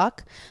the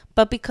fuck,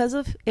 but because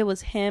of it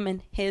was him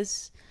and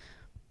his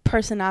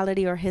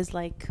personality or his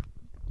like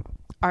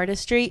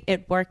artistry,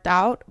 it worked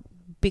out,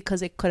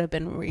 because it could have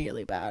been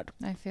really bad.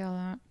 I feel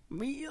that.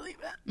 Really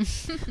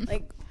bad.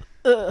 Like,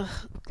 ugh,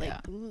 like, yeah.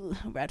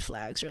 Red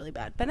flags, really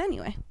bad. But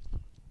anyway,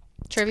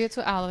 tribute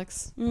to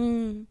Alex.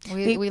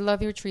 We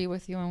love your tree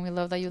with you, and we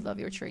love that you love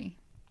your tree.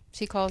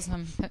 She calls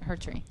him her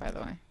tree, by the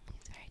way.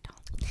 He's very tall.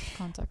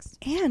 Context.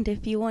 And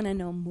if you want to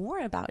know more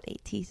about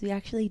ATEEZ, we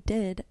actually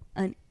did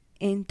an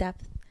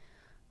in-depth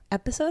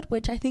episode,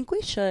 which I think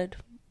we should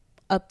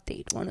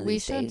update one of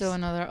these days. We should do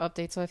another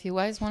update. So if you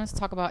guys want us to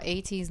talk about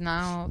ATEEZ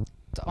now,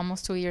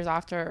 almost 2 years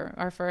after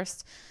our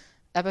first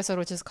episode,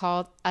 which is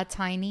called A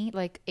Teeny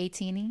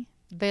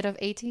Bit of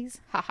ATEEZ.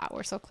 Haha,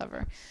 we're so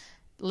clever.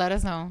 Let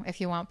us know if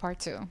you want part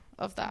 2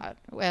 of that.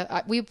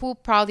 We will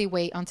probably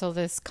wait until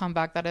this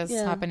comeback that is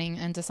happening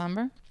in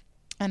December,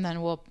 and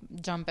then we'll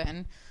jump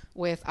in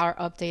with our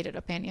updated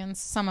opinions,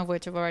 some of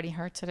which you've already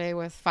heard today,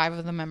 with 5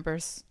 of the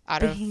members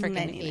out of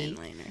freaking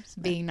 8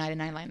 being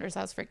 99 liners.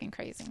 That's freaking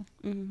crazy.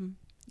 Mm-hmm.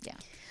 Yeah.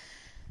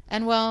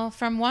 And well,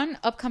 from one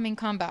upcoming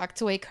comeback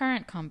to a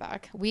current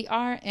comeback, we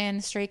are in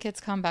Stray Kids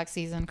comeback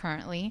season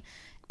currently.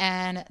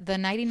 And the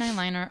 99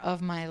 liner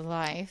of my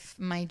life,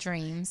 my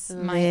dreams,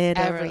 my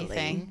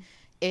everything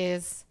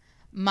is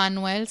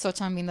Manuel So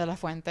Changbin de la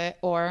Fuente,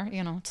 or,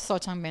 So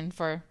Changbin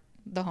for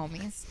the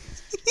homies.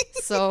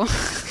 So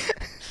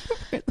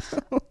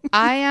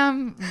I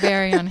am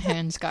very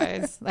unhinged,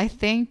 guys. I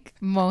think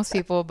most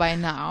people by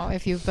now,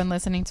 if you've been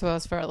listening to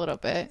us for a little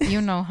bit,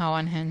 you know how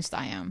unhinged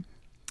I am.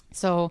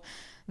 So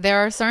there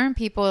are certain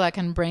people that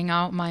can bring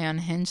out my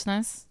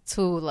unhingedness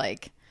to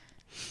like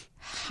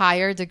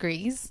higher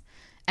degrees.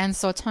 And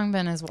So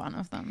Changbin is one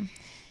of them.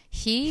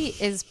 He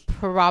is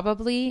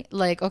probably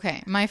like,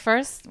 okay, my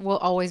first will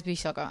always be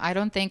Suga. I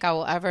don't think I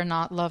will ever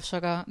not love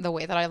Suga the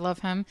way that I love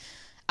him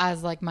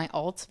as like my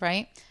alt,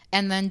 right?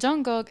 And then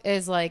Jungkook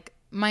is like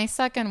my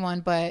second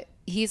one, but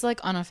he's like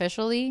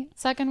unofficially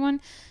second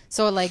one.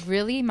 So like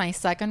really my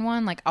second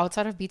one, like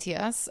outside of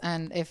BTS,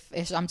 and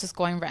if I'm just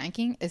going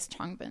ranking, is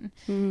Changbin.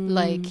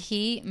 Like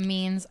he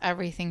means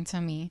everything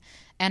to me.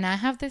 And I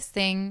have this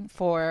thing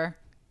for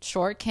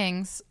short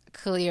kings,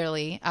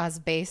 clearly, as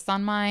based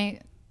on a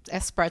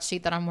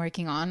spreadsheet that I'm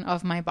working on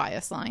of my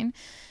bias line.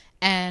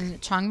 And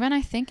Changbin,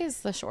 I think,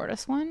 is the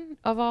shortest one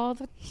of all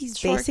the He's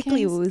short basically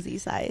kings. Woozy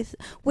size.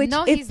 Which,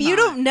 No, if he's you not.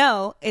 don't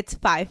know, it's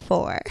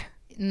 5'4".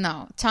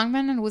 No,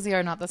 Changbin and Woozy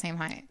are not the same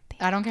height.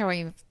 I don't care what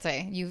you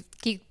say. You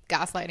keep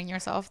gaslighting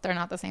yourself. They're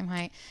not the same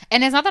height.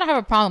 And it's not that I have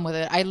a problem with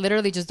it. I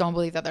literally just don't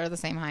believe that they're the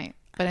same height.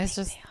 But it's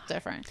just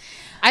different.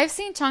 I've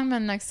seen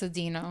Changbin next to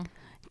Dino.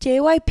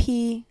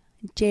 JYP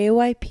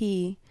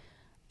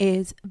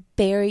is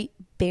very,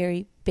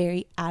 very,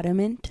 very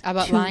adamant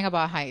About lying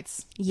about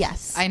heights.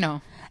 Yes. I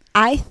know.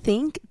 I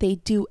think they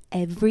do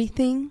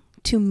everything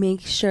to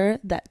make sure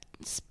that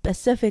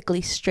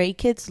specifically Stray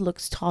Kids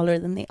looks taller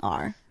than they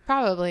are.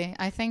 Probably.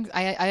 I think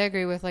I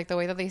agree with like the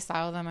way that they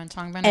style them, and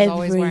Changbin is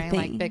always wearing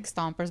like big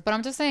stompers. But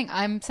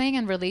I'm saying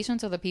in relation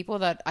to the people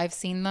that I've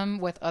seen them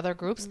with other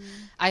groups,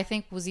 I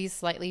think Woozy's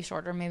slightly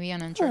shorter, maybe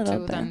an inch or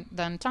two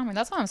than Changbin.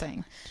 That's what I'm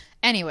saying.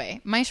 Anyway,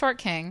 my short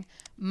king,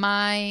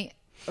 my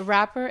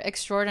rapper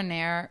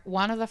extraordinaire,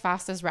 one of the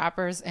fastest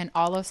rappers in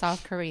all of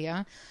South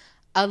Korea,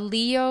 a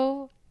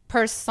Leo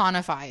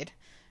personified,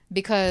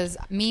 because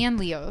me and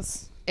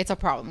Leos, it's a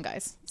problem,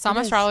 guys. Some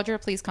astrologer,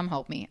 please come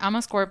help me. I'm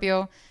a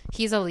Scorpio.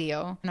 He's a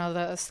Leo.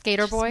 The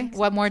skater boy.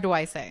 What more do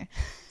I say?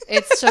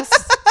 It's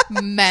just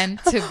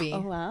meant to be. Oh,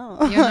 wow.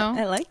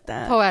 I like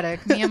that.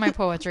 Poetic. Me and my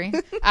poetry.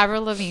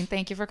 Avril Lavigne,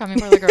 thank you for coming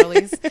for the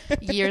girlies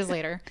years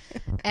later.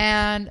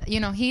 And,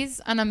 he's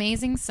an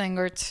amazing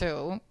singer,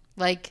 too.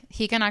 Like,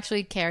 he can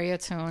actually carry a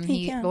tune.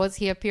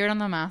 He appeared on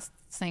The Masked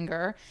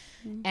Singer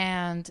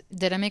and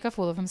didn't make a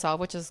fool of himself,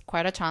 which is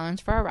quite a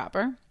challenge for a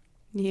rapper.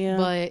 Yeah.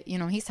 But,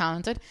 he's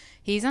talented.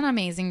 He's an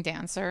amazing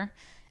dancer.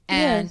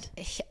 And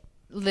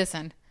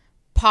listen,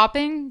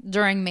 popping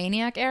during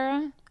Maniac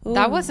era,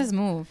 that was his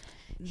move.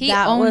 He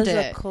owned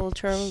it.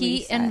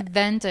 He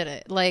invented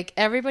it. Like,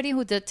 everybody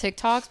who did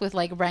TikToks with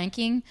like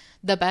ranking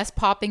the best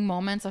popping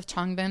moments of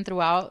Changbin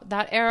throughout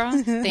that era,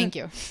 thank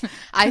you.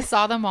 I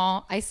saw them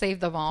all. I saved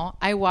them all.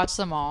 I watch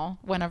them all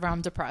whenever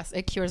I'm depressed.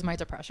 It cures my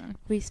depression.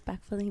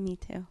 Respectfully, me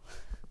too.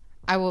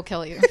 I will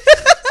kill you.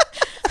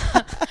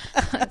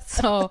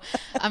 So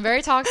I'm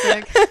very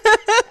toxic.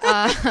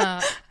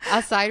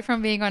 Aside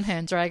from being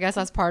unhinged, or I guess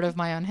that's part of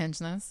my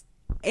unhingedness.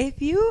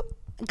 If you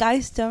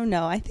guys don't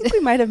know, I think we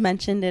might have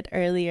mentioned it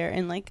earlier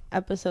in like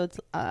episodes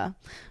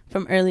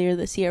from earlier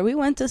this year. We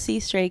went to see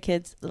Stray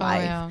Kids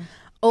live. Oh, yeah.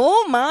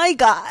 Oh my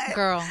god,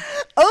 girl!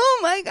 Oh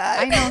my god!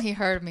 I know he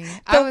heard me.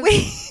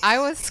 I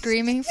was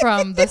screaming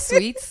from the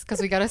suites,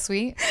 because we got a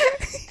suite,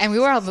 and we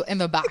were in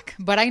the back.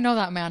 But I know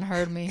that man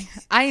heard me.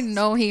 I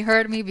know he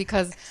heard me,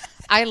 because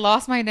I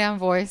lost my damn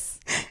voice.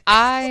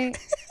 I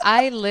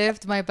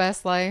lived my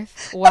best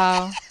life.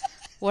 Wow,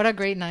 what a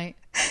great night.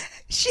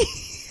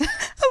 At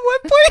one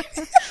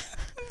point,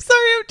 I'm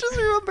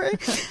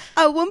remember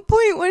at one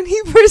point when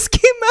he first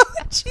came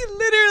out, she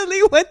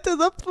literally went to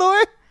the floor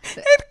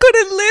and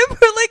couldn't live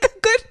for like a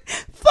good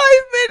 5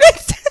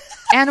 minutes.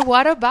 And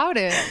what about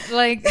it?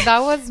 Like, that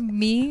was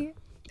me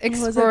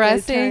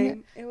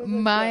expressing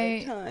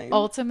my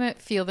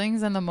ultimate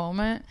feelings in the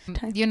moment.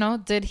 You know,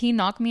 did he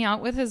knock me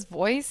out with his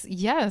voice?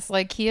 Yes.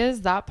 Like, he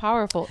is that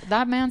powerful.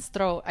 That man's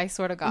throat, I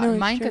swear to God, No,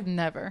 mine true. could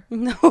never.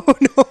 No.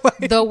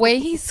 The way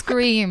he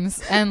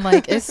screams and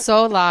like is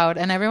so loud,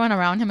 and everyone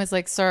around him is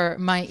like, sir,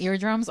 my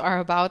eardrums are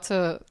about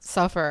to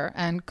suffer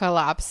and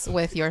collapse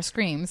with your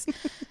screams.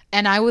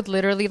 And I would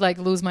literally like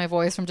lose my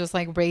voice from just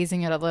like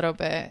raising it a little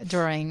bit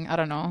during, I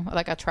don't know,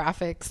 like a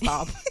traffic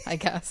stop, I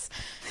guess,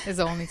 is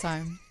the only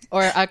time.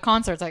 Or at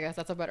concerts, I guess.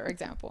 That's a better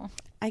example.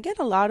 I get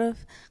a lot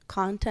of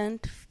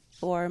content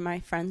for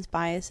my friends'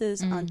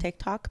 biases on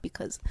TikTok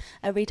because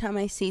every time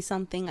I see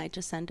something, I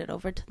just send it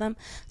over to them.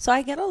 So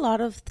I get a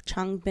lot of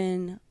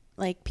Changbin,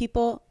 like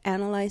people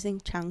analyzing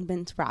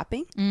Changbin's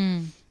rapping.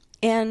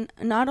 And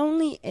not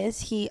only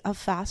is he a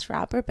fast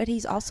rapper, but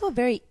he's also a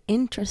very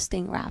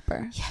interesting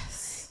rapper.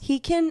 Yes. He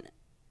can...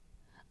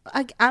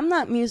 I'm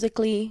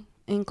musically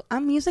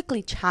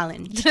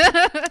challenged,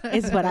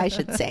 is what I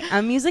should say.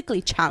 I'm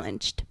musically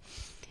challenged.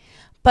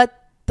 But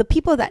the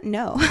people that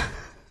know...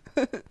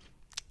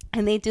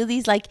 and they do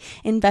these like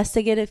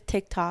investigative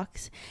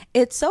TikToks.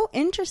 It's so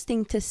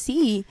interesting to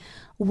see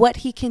what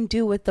he can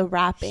do with the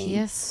rapping. He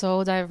is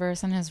so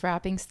diverse in his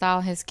rapping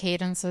style, his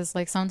cadences.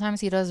 Like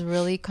sometimes he does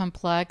really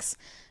complex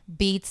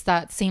beats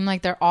that seem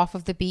like they're off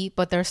of the beat,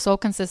 but they're so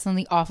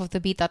consistently off of the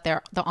beat that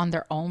they're on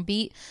their own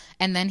beat.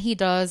 And then he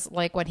does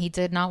like what he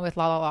did now with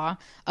La La La,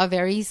 a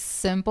very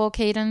simple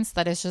cadence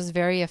that is just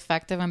very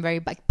effective and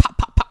very like pop,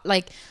 pop, pop.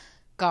 Like,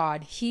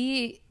 God,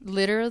 he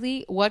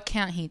literally, what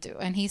can't he do?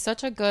 And he's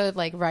such a good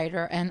like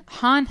writer. And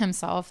Han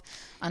himself,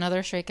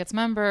 another Stray Kids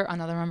member,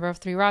 another member of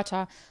Three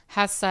Racha,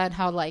 has said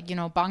how like, you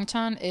know,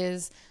 Bangchan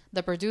is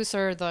the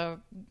producer,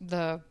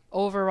 the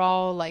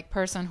overall like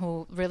person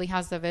who really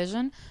has the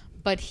vision.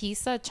 But he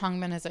said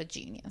Changbin is a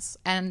genius.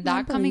 And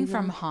that coming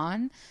from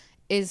Han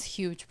is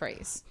huge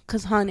praise.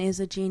 Because Han is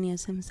a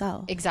genius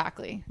himself.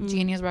 Exactly.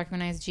 Genius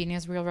recognized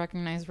genius, real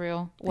recognized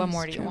real. What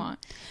more do you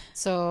want?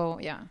 So,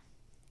 yeah.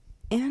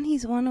 And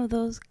he's one of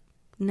those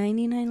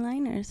 99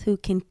 liners who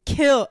can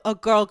kill a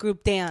girl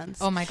group dance.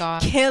 Oh my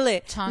God. Kill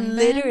it. Changbin,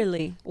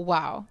 literally.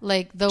 Wow.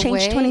 Like the Change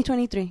way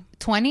 2023.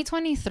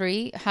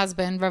 2023 has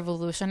been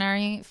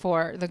revolutionary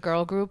for the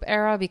girl group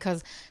era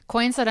because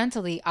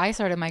coincidentally I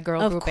started my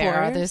girl group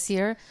era this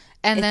year.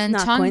 And It's then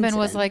not Changbin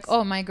was like, coincidence.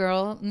 oh, my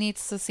girl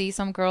needs to see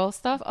some girl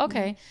stuff.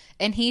 Okay.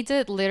 And he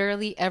did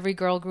literally every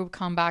girl group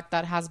comeback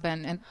that has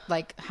been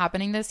like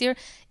happening this year.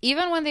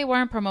 Even when they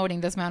weren't promoting,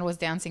 this man was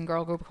dancing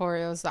girl group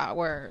choreos that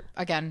were,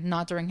 again,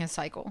 not during his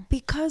cycle.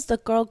 Because the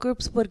girl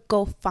groups would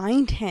go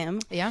find him.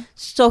 Yeah.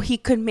 So he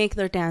could make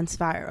their dance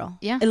viral.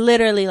 Yeah.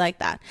 Literally like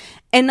that.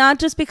 And not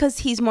just because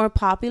he's more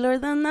popular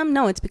than them.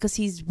 No, it's because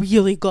he's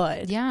really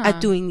good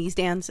at doing these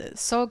dances.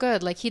 So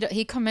good. Like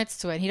he commits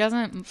to it. He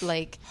doesn't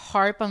like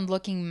harp on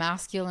looking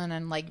masculine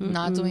and like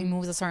not doing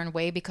moves a certain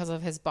way because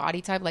of his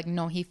body type. Like,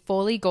 no, he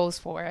fully goes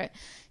for it.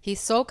 He's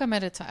so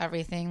committed to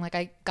everything.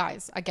 Like,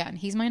 guys, again,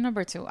 he's my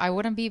number 2. I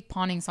wouldn't be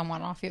pawning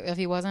someone off if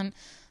he wasn't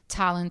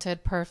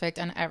talented, perfect,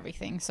 and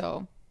everything.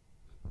 So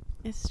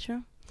It's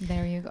true.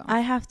 there you go.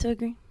 I have to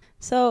agree.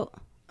 So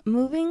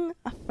moving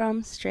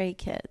from Stray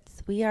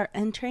Kids, we are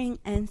entering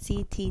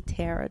NCT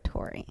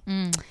territory.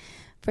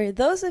 For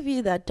those of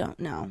you that don't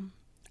know,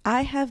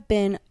 I have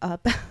been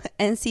up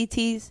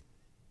NCT's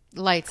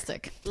Light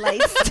stick.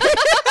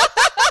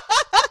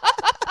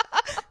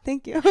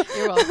 Thank you.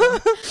 You're welcome.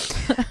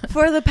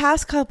 For the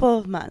past couple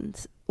of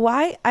months.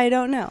 Why? I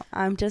don't know.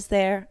 I'm just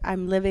there.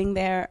 I'm living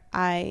there.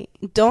 I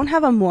don't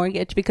have a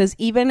mortgage because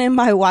even in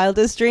my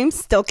wildest dreams,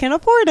 still can't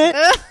afford it.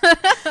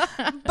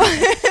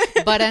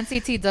 But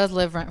NCT does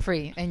live rent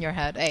free in your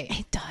head. Hey.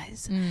 It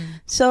does.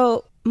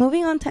 So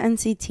moving on to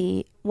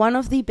NCT, one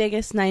of the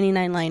biggest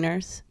 99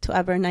 liners to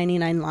ever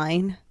 99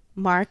 line,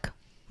 Mark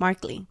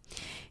Lee.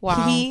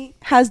 Wow. He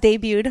has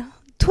debuted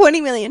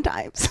 20 million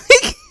times.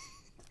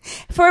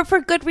 For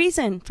good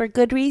reason.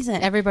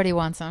 Everybody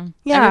wants him.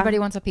 Yeah. Everybody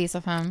wants a piece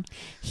of him.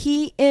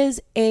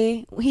 He's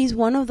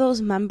one of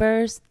those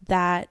members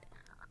that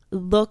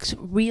looks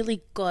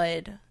really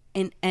good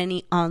in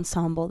any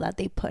ensemble that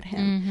they put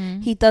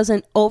him. He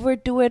doesn't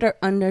overdo it or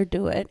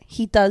underdo it.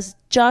 He does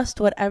just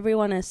what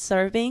everyone is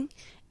serving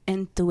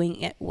and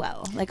doing it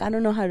well. Like, I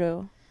don't know how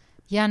to...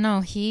 Yeah,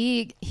 no,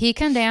 he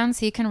can dance,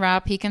 he can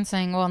rap, he can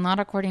sing. Well, not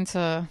according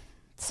to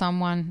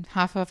someone,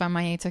 half of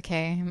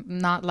MIA2K,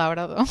 not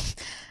Laura though,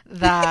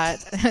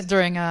 that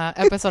during a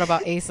episode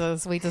about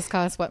ATEEZ, we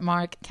discussed what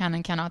Mark can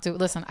and cannot do.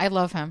 Listen, I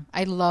love him.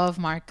 I love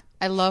Mark.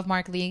 I love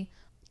Mark Lee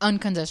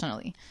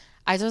unconditionally.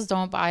 I just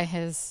don't buy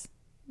his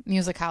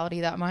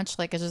musicality that much.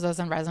 Like, it just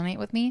doesn't resonate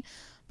with me.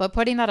 But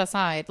putting that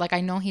aside, like,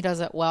 I know he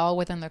does it well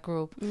within the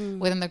group.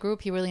 Within the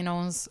group, he really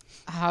knows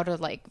how to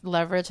like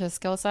leverage his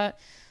skill set.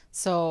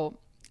 So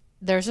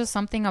there's just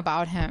something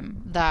about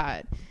him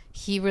that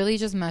he really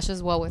just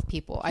meshes well with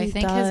people. I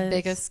think his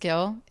biggest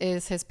skill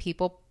is his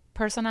people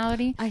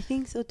personality. I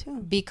think so too.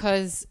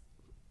 Because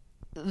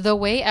the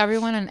way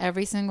everyone in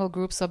every single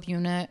group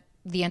subunit,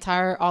 the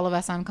entire all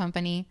of SM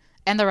company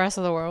and the rest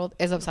of the world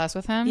is obsessed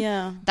with him.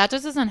 Yeah. That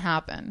just doesn't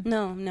happen.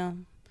 No.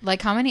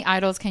 Like, how many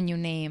idols can you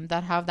name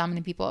that have that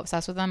many people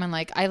obsessed with them? And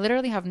like, I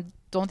literally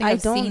don't think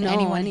I've seen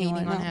anyone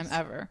hating on him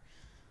ever.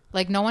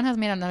 Like, no one has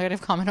made a negative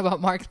comment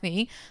about Mark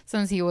Lee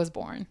since he was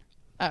born,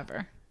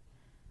 ever.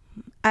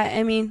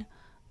 I mean,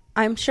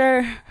 I'm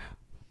sure,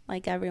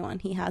 like everyone,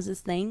 he has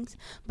his things,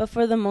 but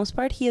for the most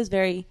part, he's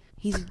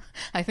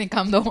I think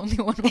I'm the only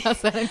one who has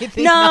said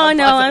anything. No,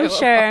 I'm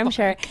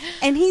sure.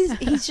 And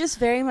he's just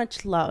very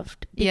much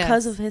loved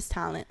because of his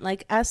talent.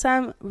 Like,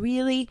 SM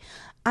really,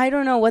 I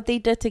don't know what they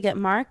did to get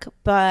Mark,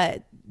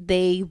 but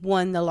they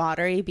won the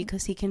lottery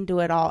because he can do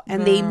it all,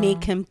 and they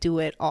make him do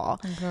it all.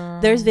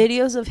 There's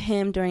videos of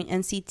him during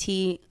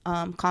NCT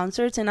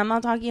concerts, and I'm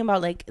not talking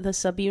about like the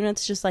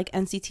subunits, just like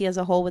NCT as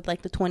a whole with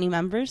like the 20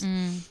 members.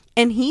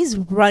 And he's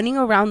running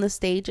around the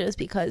stages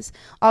because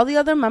all the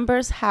other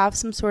members have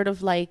some sort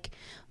of like,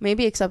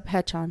 maybe except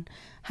Haechan,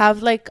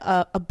 have like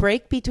a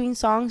break between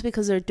songs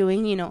because they're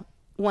doing,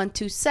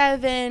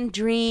 127,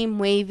 Dream,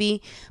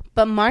 Wavy.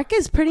 But Mark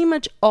is pretty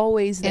much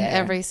always there. In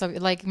every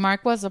like,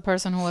 Mark was the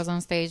person who was on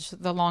stage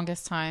the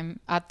longest time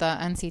at the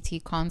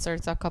NCT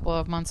concerts a couple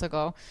of months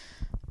ago.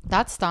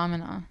 That's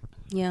stamina.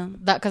 Yeah.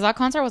 Because that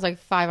concert was like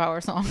 5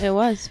 hours long. It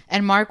was.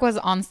 And Mark was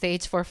on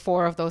stage for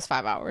 4 of those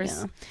 5 hours.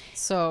 Yeah.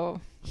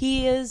 So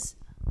he is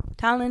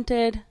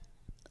talented,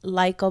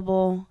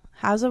 likable,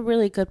 has a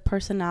really good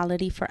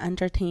personality for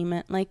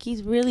entertainment. Like,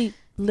 he's really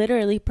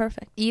literally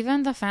perfect.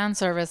 Even the fan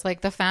service,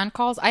 like the fan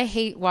calls, I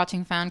hate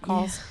watching fan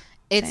calls. Yeah.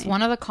 It's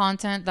one of the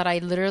content that I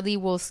literally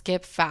will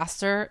skip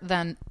faster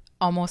than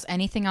almost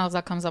anything else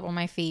that comes up on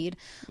my feed.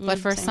 But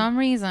for some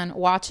reason,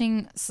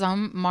 watching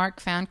some Mark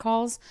fan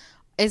calls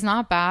is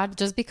not bad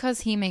just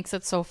because he makes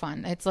it so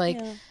fun. It's like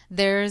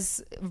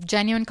there's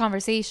genuine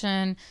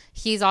conversation.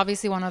 He's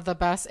obviously one of the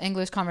best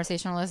English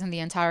conversationalists in the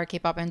entire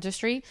K-pop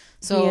industry.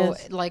 So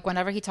like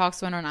whenever he talks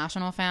to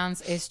international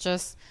fans,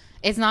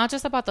 it's not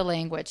just about the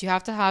language. You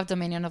have to have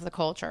dominion of the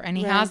culture, and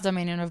he has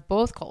dominion of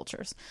both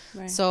cultures.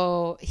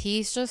 So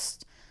he's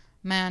just,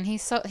 man,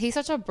 he's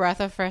such a breath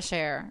of fresh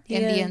air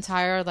in the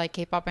entire like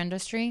K-pop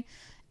industry.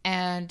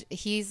 And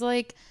he's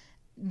like,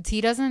 he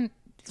doesn't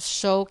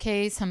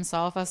showcase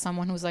himself as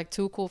someone who's like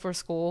too cool for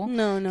school.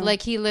 No.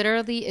 Like, he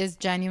literally is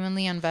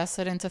genuinely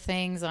invested into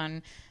things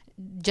and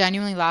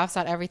genuinely laughs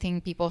at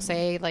everything people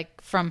say, like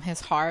from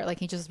his heart. Like,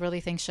 he just really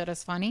thinks shit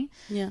is funny.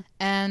 Yeah.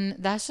 And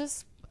that's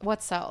just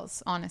what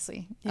sells,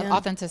 honestly.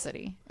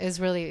 Authenticity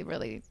is really,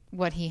 really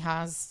what he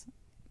has.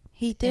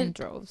 He did in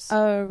droves.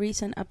 A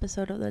recent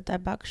episode of the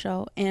Deadbox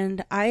show,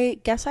 and I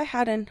guess I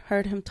hadn't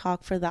heard him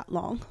talk for that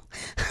long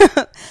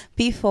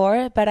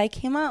before, but I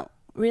came out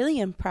really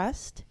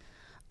impressed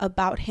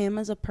about him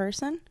as a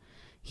person.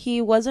 He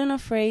wasn't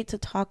afraid to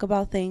talk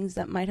about things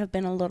that might have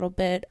been a little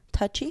bit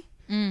touchy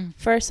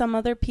for some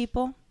other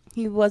people.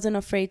 He wasn't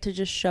afraid to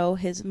just show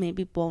his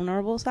maybe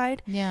vulnerable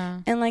side. Yeah.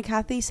 And like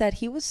Kathy said,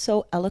 he was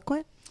so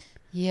eloquent.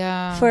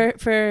 Yeah.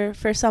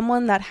 For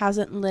someone that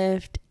hasn't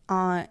lived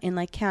in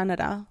like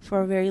Canada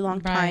for a very long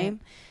time,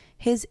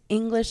 his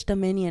English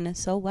dominion is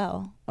so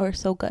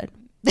good.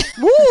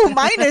 Woo,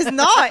 mine is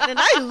not, and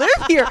I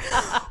live here.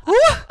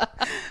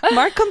 Woo.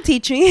 Mark, come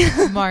teach me.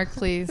 Mark,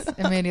 please,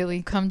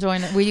 immediately come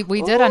join. We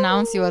did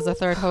announce you as a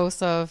third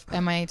host of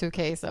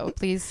MIA2K, so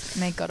please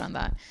make good on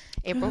that.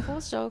 April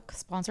Fool's joke,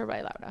 sponsored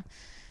by Laura.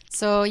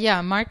 So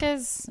yeah, Mark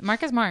is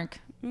Mark.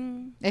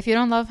 If you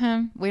don't love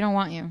him, we don't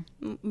want you.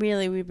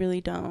 Really, we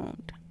really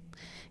don't.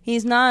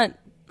 He's not.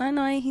 I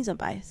know he's a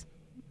bias.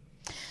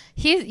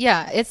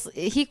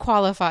 He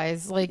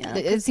qualifies. Like,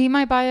 is he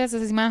my bias?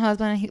 Is he my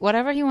husband?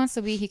 Whatever he wants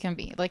to be, he can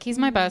be. Like, he's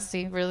my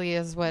bestie, really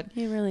is what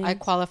I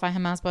qualify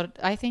him as. But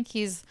I think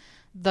he's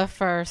the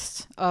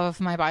first of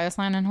my bias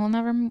line, and he'll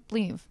never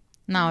leave.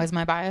 Now, is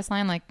my bias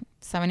line like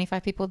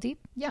 75 people deep?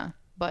 Yeah,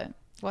 but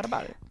what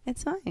about it?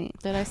 It's fine.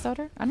 Did I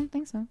stutter? I don't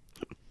think so.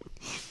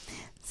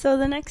 So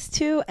the next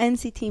 2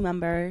 NCT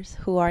members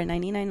who are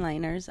 99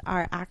 liners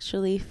are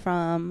actually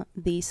from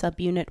the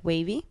subunit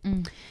Wavy.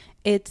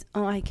 It's,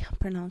 I can't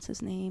pronounce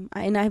his name.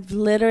 And I've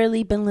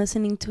literally been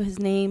listening to his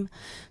name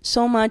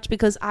so much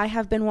because I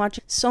have been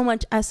watching so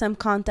much SM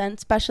content,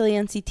 especially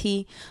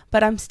NCT,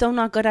 but I'm still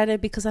not good at it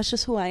because that's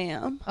just who I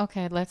am.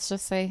 Okay, let's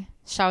just say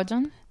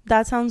Yeonjun.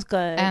 That sounds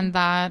good. And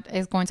that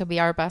is going to be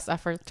our best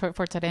effort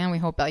for today, and we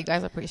hope that you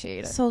guys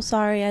appreciate it. So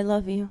sorry, I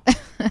love you.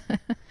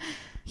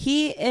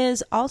 He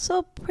is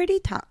also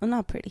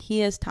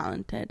he is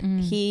talented.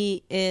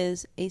 He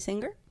is a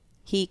singer.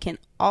 He can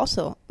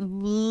also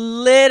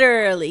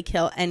literally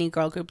kill any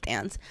girl group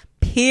dance,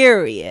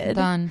 period.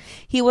 Done.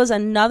 He was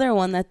another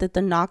one that did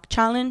the knock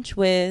challenge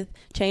with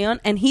Chaeyeon,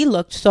 and he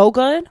looked so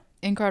good.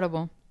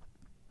 Incredible.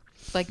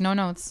 Like, no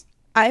notes.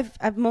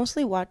 I've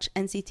mostly watched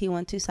NCT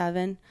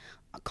 127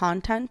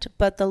 content,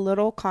 but the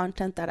little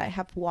content that I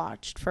have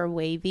watched for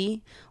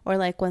Wavy, or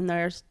like when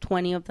there's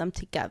 20 of them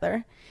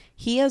together,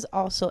 he is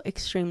also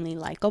extremely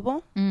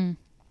likable.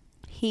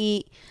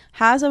 he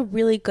has a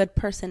really good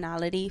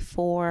personality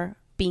for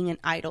being an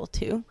idol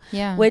too.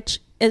 Yeah. Which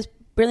is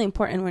really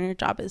important when your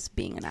job is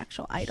being an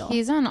actual idol.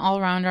 He's an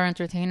all-rounder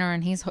entertainer,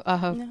 and he's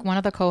one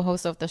of the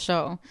co-hosts of the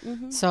show.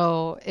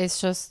 So it's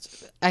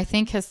just, I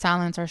think his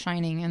talents are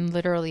shining in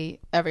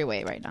literally every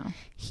way right now.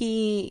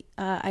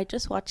 I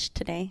just watched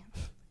today,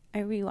 I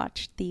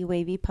rewatched the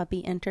Wavy Puppy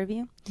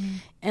interview,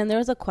 and there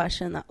was a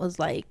question that was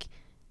like,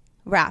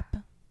 rap.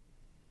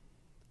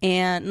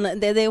 And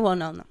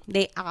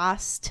they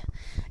asked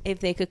if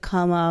they could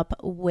come up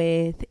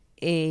with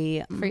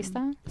a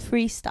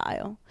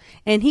freestyle,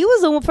 and he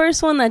was the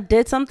first one that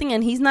did something,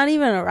 and he's not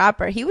even a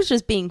rapper. He was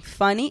just being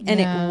funny, and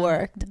it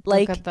worked.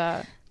 Like, look at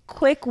that.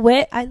 Quick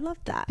wit. I love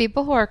that.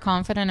 People who are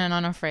confident and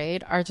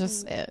unafraid are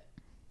just it.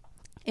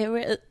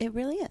 It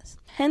really is.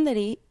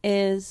 Henry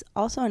is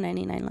also a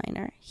 99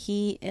 liner.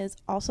 He is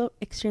also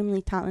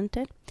extremely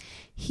talented.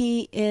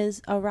 He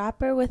is a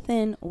rapper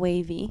within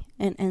Wavy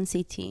and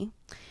NCT.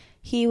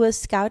 He was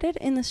scouted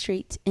in the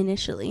streets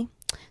initially.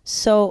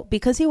 So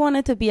because he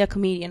wanted to be a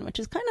comedian, which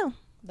is kind of...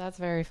 That's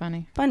very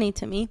funny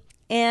to me.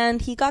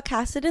 And he got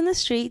casted in the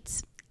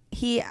streets.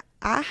 He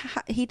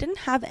didn't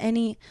have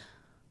any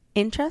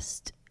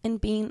interest in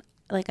being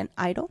like an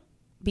idol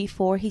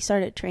before he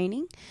started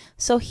training.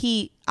 So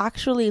he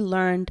actually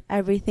learned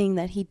everything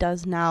that he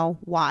does now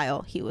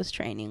while he was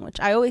training, which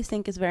I always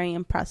think is very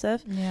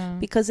impressive. Yeah.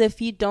 Because if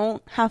you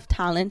don't have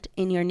talent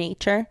in your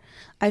nature,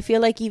 I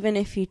feel like even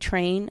if you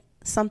train,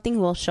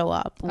 something will show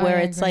up where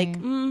it's like,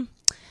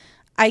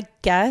 I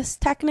guess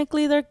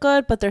technically they're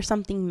good, but there's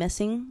something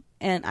missing.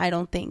 And I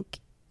don't think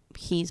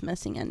he's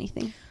missing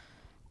anything.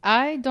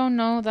 I don't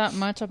know that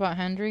much about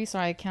Henry, so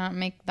I can't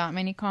make that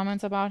many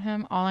comments about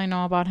him. All I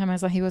know about him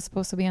is that he was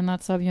supposed to be in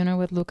that subunit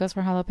with Lucas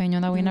for Jalapeno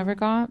that we never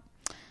got.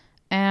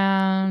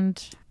 And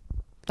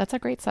that's a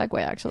great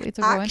segue, actually,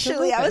 to go into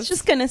Lucas. I was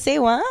just going to say,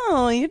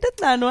 wow, you did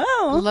that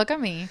well. Look at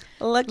me.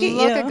 Look at you.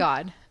 Look at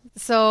God.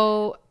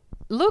 So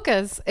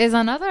Lucas is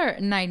another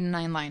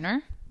 99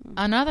 liner,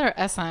 another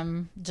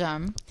SM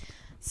gem.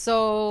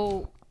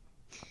 So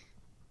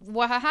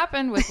what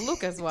happened with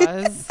Lucas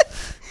was...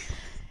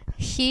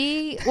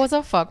 He was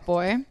a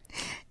fuckboy.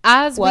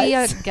 As we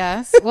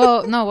guess.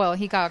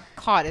 He got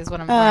caught is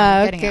what I'm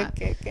getting at.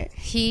 Okay.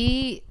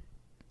 He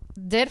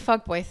did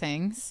fuckboy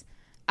things,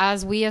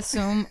 as we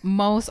assume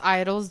most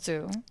idols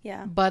do.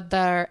 Yeah. But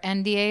their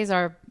NDAs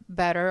are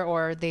better,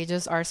 or they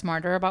just are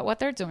smarter about what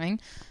they're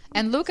doing.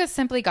 And Lucas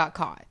simply got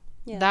caught.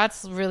 Yeah.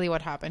 That's really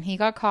what happened. He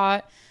got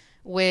caught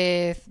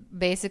with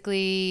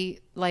basically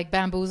like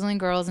bamboozling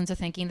girls into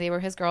thinking they were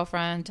his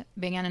girlfriend,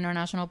 being an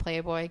international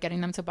playboy, getting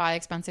them to buy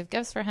expensive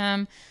gifts for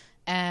him,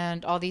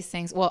 and all these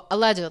things. Well,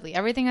 allegedly.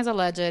 Everything is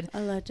alleged.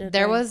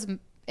 There was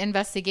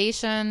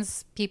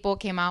investigations. People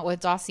came out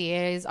with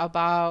dossiers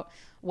about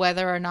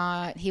whether or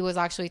not he was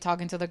actually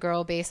talking to the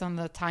girl based on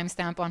the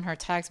timestamp on her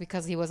text,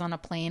 because he was on a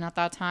plane at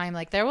that time.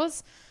 Like, there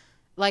was,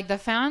 like, the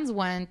fans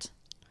went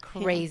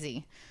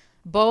crazy.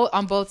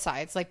 On both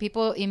sides. Like,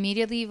 people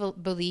immediately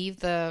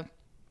believe the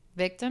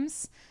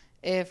victims,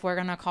 if we're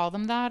gonna call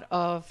them that,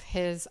 of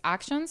his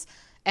actions,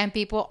 and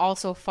people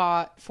also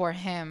fought for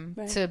him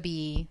to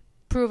be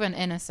proven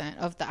innocent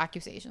of the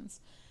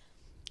accusations.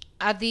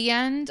 At the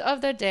end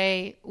of the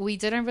day, we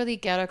didn't really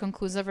get a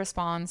conclusive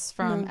response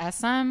from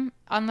SM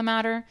on the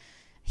matter.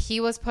 He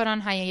was put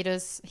on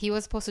hiatus. He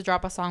was supposed to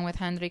drop a song with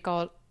Henry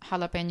called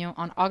Jalapeno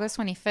on August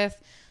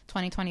 25th,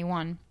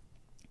 2021.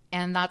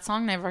 And that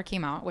song never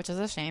came out, which is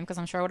a shame, because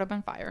I'm sure it would have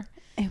been fire.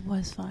 It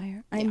was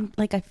fire. I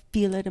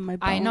feel it in my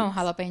bones. I know,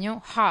 Jalapeno,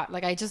 hot.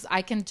 Like,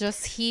 I can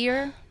just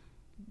hear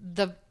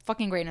the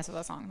fucking greatness of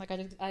the song. Like,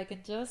 I can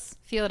just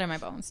feel it in my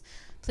bones.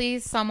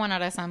 Please, someone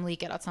at SM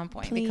leak it at some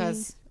point,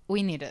 because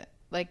we need it.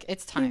 Like,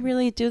 it's time. We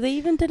really do. They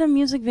even did a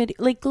music video.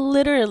 Like,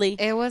 literally.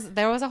 There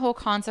was a whole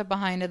concept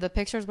behind it. The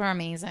pictures were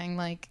amazing.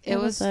 Like, it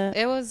would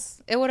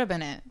have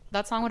been it.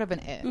 That song would have been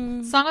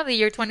it. Song of the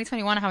year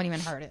 2021. I haven't even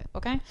heard it.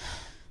 Okay.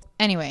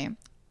 Anyway,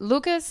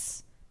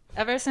 Lucas,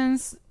 ever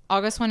since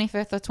August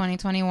 25th of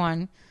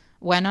 2021,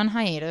 went on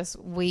hiatus.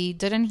 We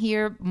didn't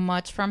hear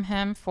much from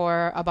him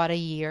for about a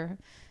year.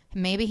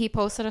 Maybe he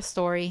posted a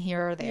story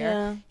here or there.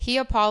 Yeah. He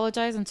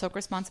apologized and took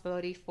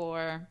responsibility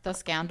for the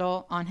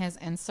scandal on his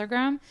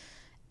Instagram.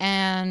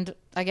 And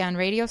again,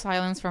 radio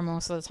silence for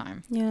most of the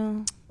time.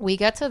 Yeah. We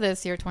get to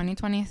this year,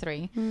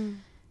 2023.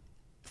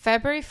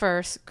 February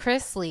 1st,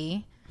 Chris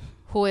Lee,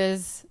 who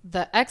is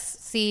the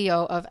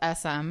ex-CEO of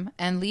SM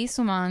and Lee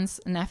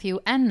Suman's nephew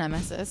and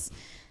nemesis,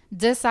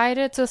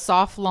 decided to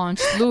soft launch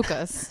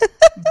Lucas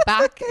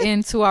back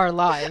into our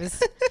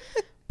lives,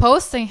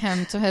 posting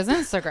him to his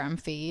Instagram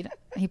feed.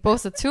 He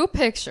posted 2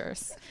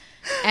 pictures,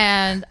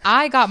 and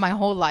I got my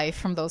whole life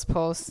from those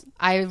posts.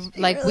 Our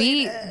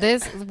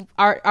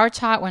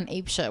chat went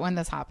apeshit when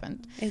this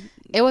happened.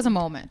 It was a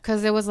moment,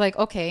 because it was like,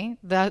 okay,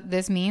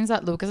 this means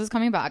that Lucas is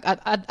coming back.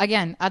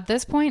 Again, at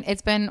this point,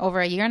 it's been over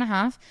a year and a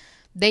half.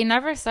 They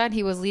never said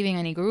he was leaving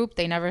any group.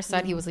 They never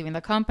said he was leaving the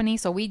company.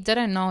 So we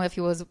didn't know if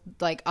he was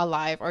like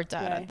alive or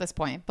dead at this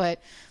point.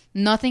 But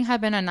nothing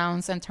had been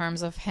announced in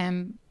terms of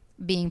him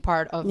being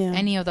part of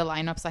any of the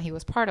lineups that he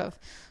was part of,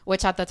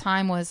 which at the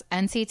time was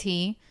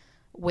NCT,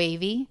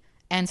 Wavy,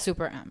 and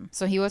Super M.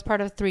 So he was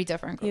part of 3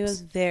 different groups. He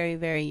was very,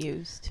 very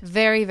used.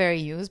 Very, very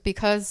used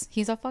because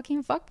he's a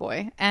fucking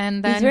fuckboy.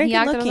 And then he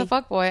acted as a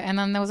fuckboy, and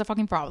then there was a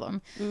fucking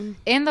problem.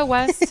 In the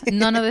West,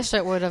 none of this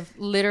shit would have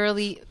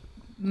literally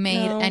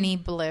made any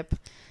blip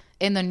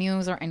in the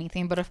news or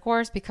anything. But of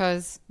course,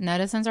 because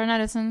netizens are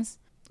netizens,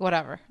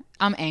 whatever.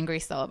 I'm angry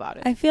still about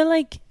it. I feel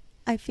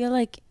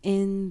like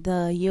in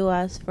the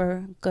US,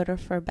 for good or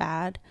for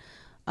bad,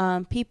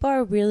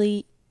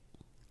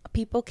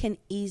 people can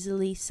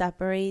easily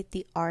separate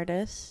the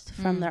artist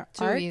from their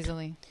art. Too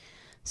easily.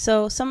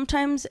 So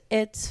sometimes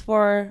it's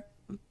for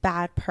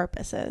bad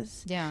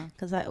purposes. Yeah.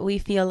 Because we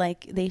feel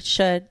like they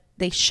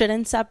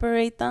shouldn't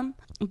separate them.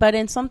 But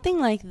in something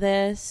like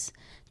this,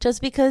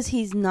 just because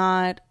he's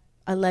not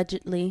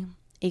allegedly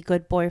a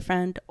good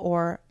boyfriend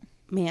or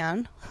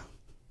man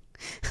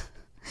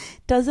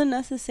doesn't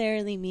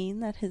necessarily mean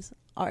that his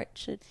art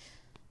should.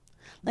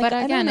 Like,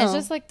 but again, it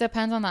just like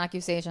depends on the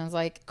accusations.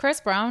 Like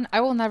Chris Brown, I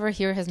will never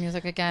hear his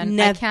music again.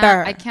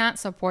 Never. I can't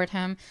support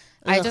him.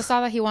 Ugh. I just saw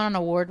that he won an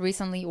award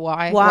recently.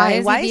 Why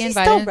is he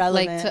invited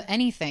like to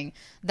anything?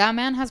 That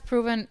man has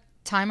proven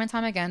time and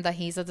time again that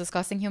he's a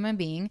disgusting human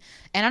being,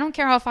 and I don't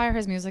care how fire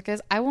his music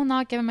is. I will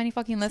not give him any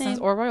fucking listens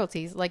or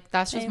royalties. Like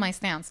that's just my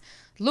stance.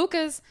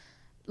 Lucas,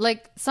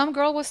 like some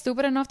girl was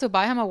stupid enough to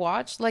buy him a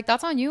watch. Like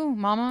that's on you,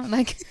 mama.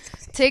 Like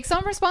take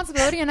some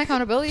responsibility and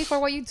accountability for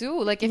what you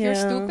do. Like if you're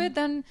stupid,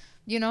 then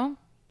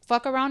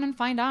fuck around and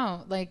find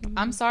out. Like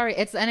I'm sorry,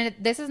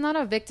 this is not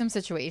a victim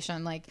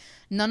situation. Like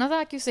none of the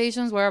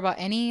accusations were about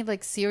any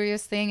like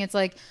serious thing. It's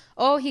like,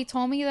 oh, he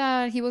told me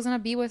that he was gonna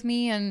be with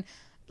me, and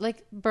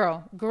like,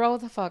 bro, grow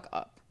the fuck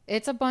up.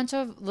 It's a bunch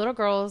of little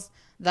girls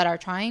that are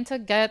trying to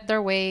get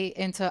their way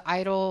into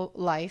idol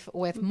life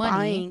with money.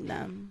 Buying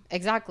them.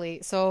 Exactly.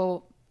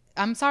 So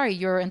I'm sorry,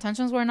 your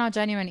intentions were not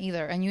genuine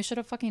either, and you should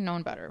have fucking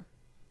known better.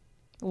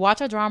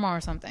 Watch a drama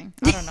or something.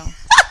 I don't know.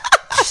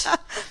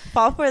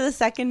 Fall for the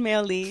second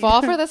male lead.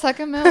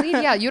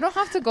 Yeah, you don't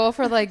have to go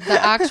for like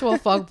the actual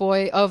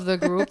fuckboy of the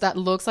group that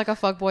looks like a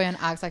fuckboy and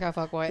acts like a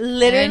fuckboy.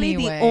 Literally,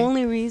 the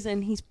only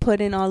reason he's put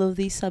in all of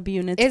these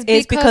subunits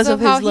is because of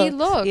how he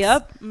looks.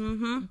 Yep.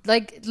 Mm-hmm.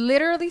 Like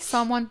literally,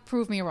 someone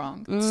prove me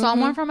wrong. Mm-hmm.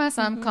 Someone from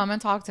SM come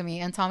and talk to me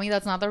and tell me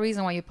that's not the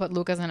reason why you put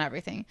Lucas in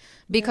everything.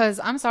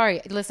 Because I'm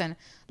sorry, listen,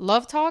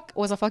 Love Talk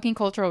was a fucking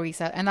cultural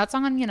reset, and that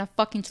song had me in a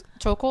fucking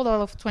chokehold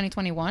all of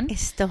 2021. It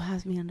still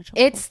has me on a chokehold.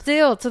 It's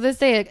still to this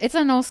day, it's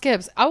a no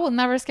skips. I will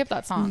never skip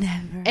that song.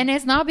 Never. And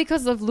it's not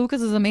because of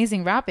Lucas's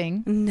amazing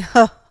rapping.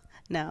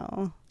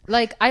 No.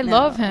 Like I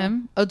love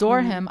him,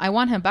 adore him. I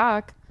want him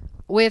back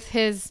with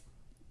his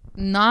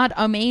not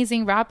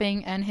amazing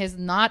rapping and his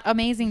not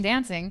amazing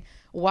dancing.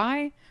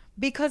 Why?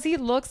 Because he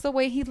looks the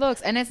way he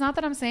looks, and it's not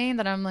that I'm saying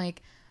that I'm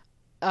like.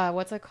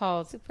 What's it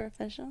called?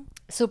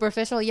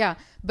 Superficial, yeah.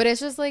 But it's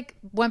just like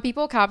when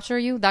people capture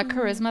you, that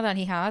charisma that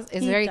he has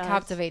is very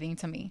captivating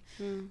to me.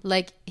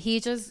 Like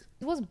he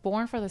was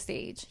born for the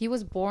stage. He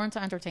was born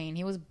to entertain.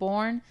 He was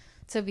born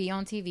to be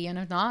on TV, and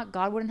if not,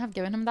 God wouldn't have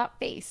given him that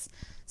face.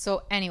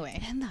 So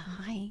anyway, and the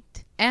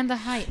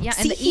height, yeah.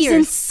 See, and the he's ears,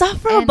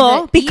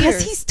 insufferable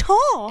because he's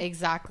tall.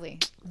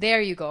 Exactly.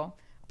 There you go.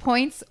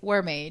 Points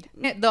were made.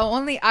 The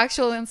only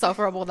actual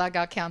insufferable that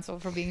got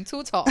canceled for being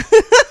too tall.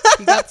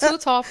 He got too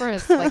tall for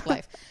his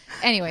life.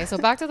 Anyway, so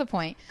back to the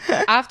point.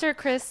 After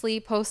Chris Lee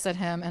posted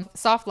him and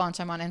soft launched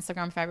him on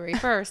Instagram February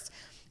 1st,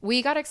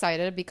 we got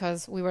excited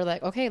because we were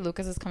like, okay,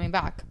 Lucas is coming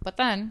back. But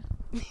then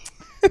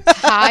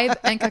Hybe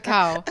and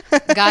Cacao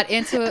got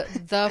into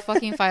the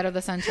fucking fight of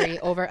the century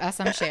over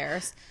SM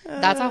shares.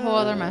 That's a whole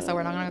other mess that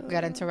we're not going to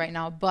get into right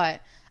now. But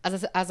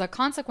as a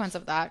consequence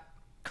of that,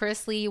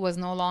 Chris Lee was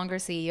no longer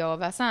CEO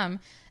of SM,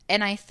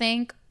 and I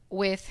think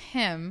with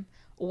him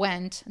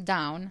went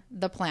down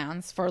the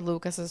plans for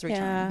Lucas's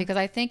return, because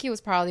I think he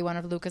was probably one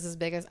of Lucas's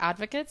biggest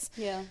advocates.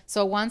 Yeah.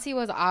 So once he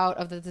was out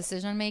of the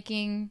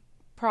decision-making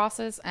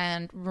process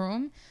and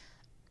room,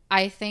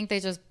 I think they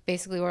just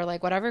basically were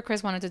like, whatever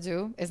Chris wanted to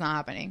do is not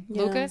happening.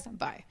 Yeah. Lucas,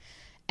 bye.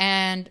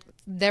 And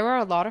there were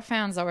a lot of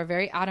fans that were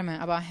very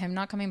adamant about him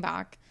not coming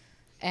back,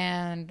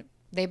 and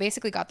they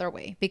basically got their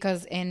way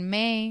because in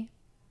May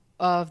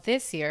of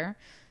this year,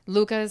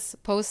 Lucas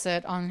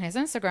posted on his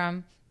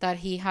Instagram that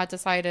he had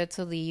decided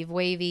to leave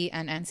Wavy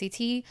and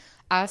NCT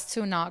as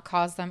to not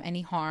cause them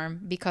any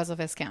harm because of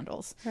his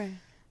scandals. Right.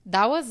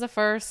 That was the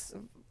first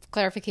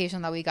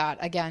clarification that we got,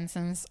 again,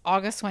 since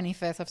August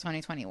 25th of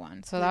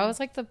 2021. So that was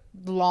like the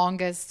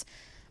longest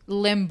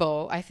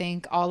limbo I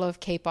think all of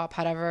K-pop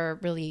had ever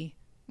really,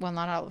 well,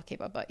 not all of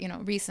K-pop, but,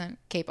 recent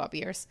K-pop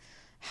years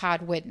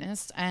had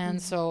witnessed.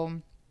 And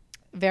so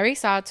very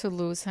sad to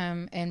lose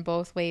him in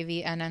both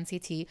Wavy and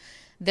NCT.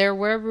 There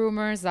were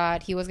rumors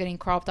that he was getting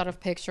cropped out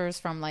of pictures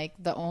from like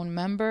the own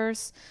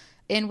members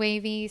in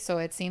Wavy, so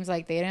it seems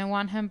like they didn't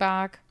want him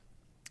back.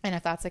 And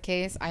if that's the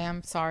case, I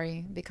am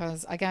sorry,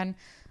 because again,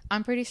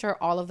 I'm pretty sure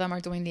all of them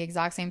are doing the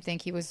exact same thing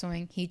he was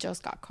doing. He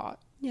just got caught.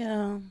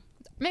 Yeah.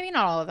 Maybe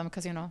not all of them,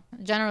 because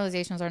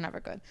generalizations are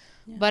never good.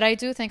 Yeah. But I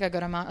do think a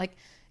good amount, like,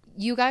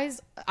 you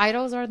guys,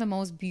 idols are the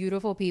most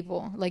beautiful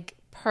people. Like,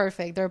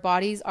 perfect. Their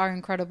bodies are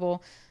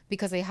incredible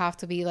because they have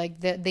to be. Like,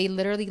 they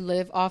literally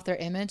live off their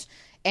image.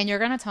 And you're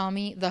going to tell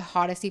me the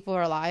hottest people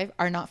are alive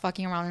are not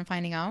fucking around and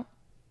finding out?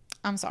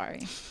 I'm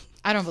sorry.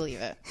 I don't believe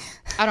it.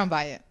 I don't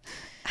buy it.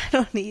 I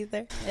don't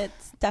either.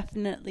 It's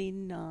definitely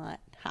not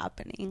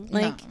happening.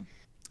 Like, no.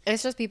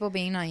 It's just people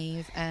being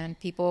naive and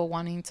people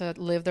wanting to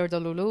live their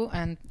Delulu.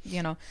 And,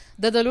 you know,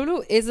 the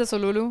Delulu is the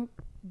Solulu,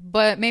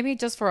 but maybe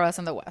just for us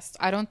in the West.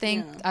 I don't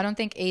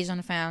think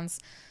Asian fans,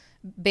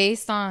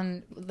 based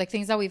on like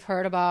things that we've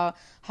heard about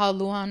how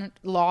Luhan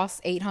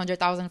lost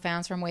 800,000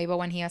 fans from Weibo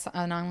when he has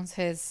announced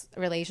his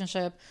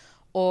relationship,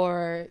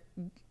 or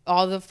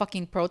all the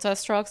fucking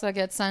protest trucks that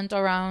get sent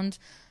around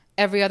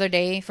every other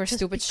day for just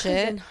stupid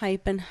shit. And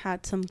Hypen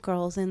had some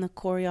girls in the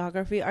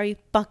choreography. Are you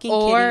fucking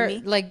kidding me?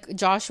 Or like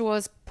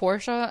Joshua's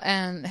Portia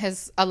and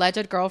his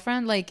alleged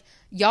girlfriend. Like,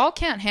 y'all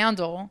can't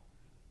handle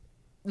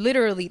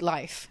literally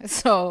life.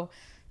 So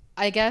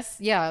I guess,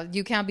 yeah,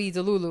 you can't be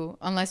Delulu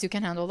unless you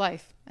can handle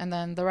life. And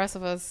then the rest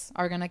of us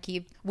are gonna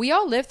we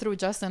all lived through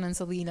Justin and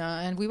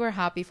Selena, and we were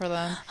happy for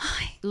them.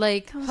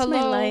 Like, hello,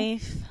 my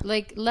life.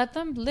 Like, let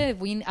them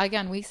live.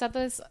 We said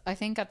this, I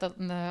think,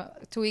 in the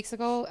 2 weeks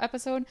ago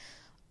episode.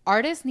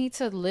 Artists need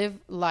to live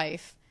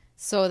life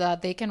so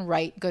that they can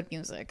write good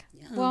music.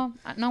 Yeah. Well,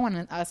 no one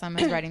in SM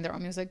is writing their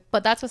own music,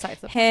 but that's besides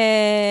the point.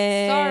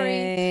 Hey.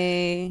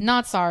 Sorry.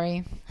 Not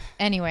sorry.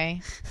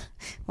 Anyway.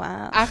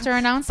 Wow. After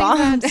announcing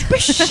that...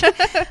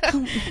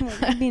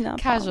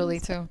 Casually,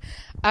 too.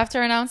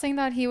 After announcing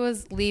that he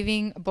was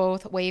leaving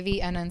both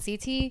Wavy and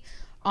NCT,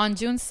 on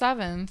June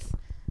 7th,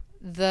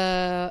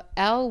 the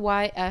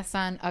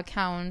LYSN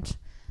account,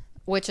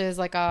 which is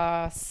like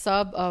a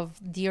sub of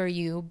Dear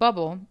You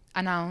Bubble,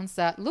 announced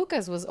that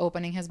Lucas was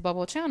opening his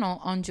Bubble channel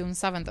on June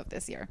 7th of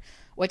this year,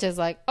 which is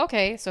like,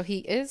 okay, so he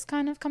is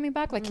kind of coming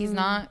back. Like, he's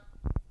not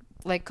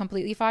like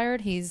completely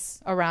fired.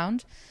 He's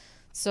around.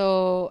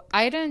 So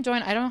I don't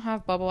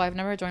have Bubble. I've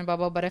never joined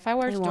Bubble, but if I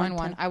were to join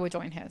one, I would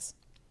join his,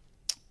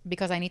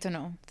 because I need to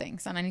know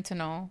things and I need to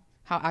know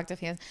how active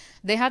he is.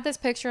 They had this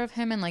picture of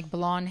him in like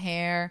blonde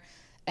hair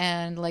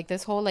and like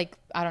this whole, like,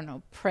 I don't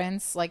know,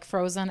 Prince, like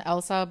Frozen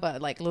Elsa, but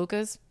like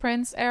Lucas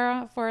Prince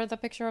era for the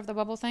picture of the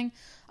Bubble thing.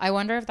 I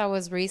wonder if that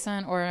was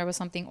recent or it was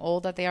something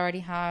old that they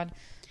already had.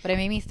 But it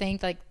made me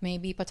think like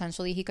maybe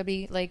potentially he could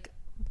be like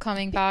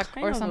coming back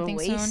or something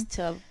soon. Kind of a waste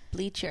to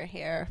bleach your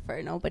hair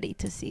for nobody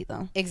to see,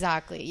 though.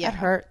 Exactly. Yeah. That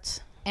hurts.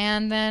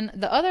 And then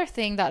the other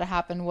thing that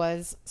happened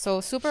was,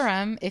 so Super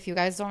M, if you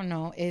guys don't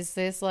know, is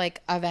this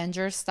like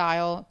Avengers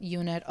style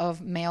unit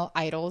of male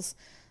idols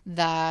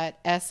that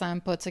SM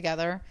put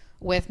together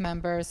with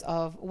members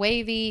of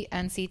Wavy,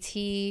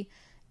 NCT,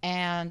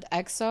 and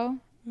EXO.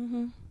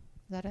 Mm-hmm. Is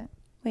that it?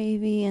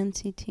 Wavy,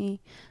 NCT,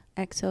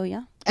 EXO,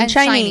 yeah. And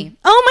Shiny.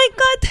 Oh my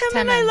God,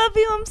 Taemin, I love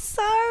you. I'm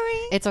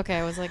sorry. It's okay.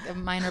 It was like a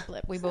minor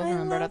blip. We both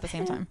remembered at the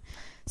same time.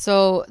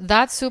 So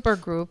that super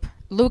group,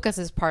 Lucas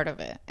is part of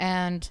it.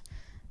 And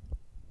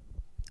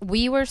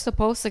we were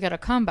supposed to get a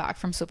comeback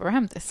from Super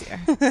M this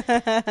year.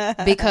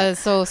 Because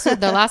so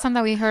the last time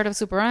that we heard of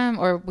Super M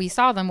or we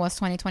saw them was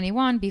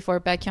 2021 before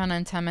Baekhyun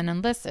and Taemin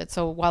enlisted.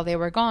 So while they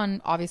were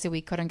gone, obviously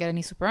we couldn't get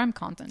any Super M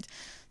content.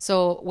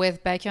 So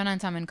with Baekhyun and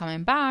Taemin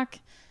coming back,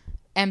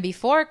 and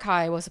before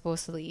Kai was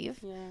supposed to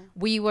leave,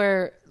 we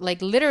were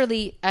like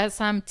literally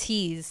SM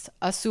teased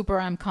a Super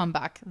M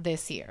comeback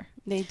this year.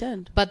 They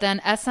did. But then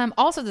SM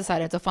also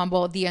decided to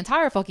fumble the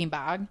entire fucking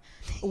bag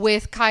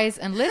with Kai's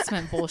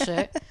enlistment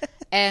bullshit.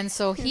 And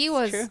so he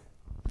was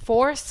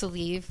forced to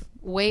leave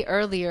way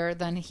earlier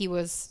than he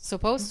was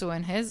supposed to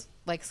in his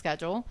like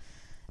schedule.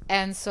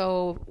 And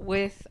so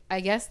with, I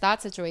guess,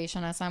 that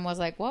situation, SM was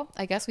like, well,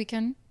 I guess we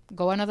can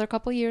go another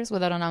couple years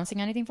without announcing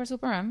anything for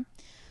Super M.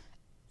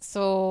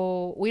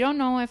 So we don't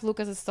know if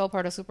Lucas is still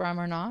part of Super M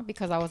or not,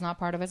 because I was not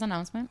part of his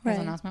announcement. His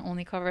announcement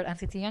only covered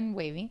NCT and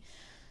Wavy.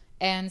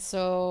 And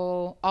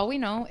so all we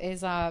know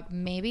is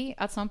maybe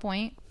at some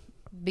point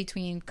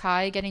between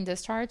Kai getting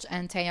discharged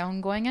and Taeyoung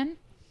going in,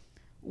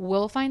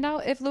 we'll find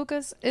out if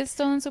Lucas is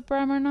still in Super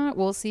M or not.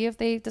 We'll see if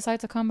they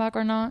decide to come back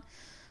or not.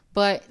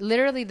 But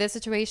literally this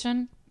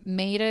situation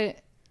made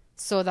it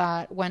so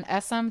that when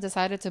SM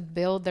decided to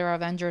build their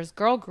Avengers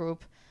girl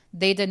group,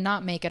 they did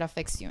not make it a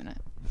fixed unit.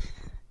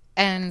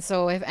 And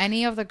so if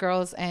any of the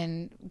girls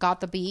in Got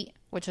the Beat,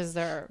 which is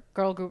their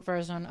girl group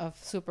version of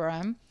Super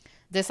M,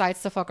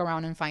 decides to fuck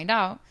around and find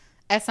out,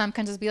 SM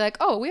can just be like,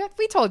 oh,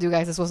 we told you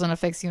guys this wasn't a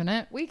fixed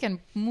unit. We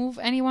can move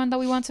anyone that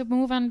we want to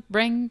move and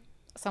bring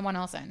someone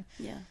else in.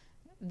 Yeah.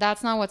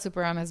 That's not what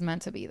Super M is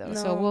meant to be, though. No.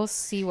 So we'll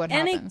see what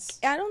happens.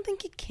 I don't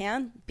think it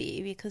can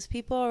be, because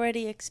people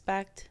already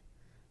expect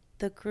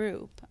the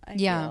group. I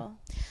feel.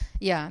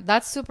 Yeah,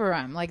 that's Super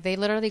M. Like, they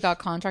literally got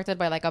contracted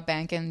by like a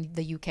bank in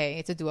the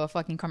UK to do a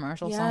fucking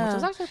commercial song, which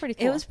was actually pretty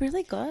cool. It was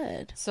really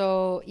good.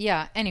 So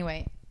yeah,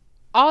 anyway,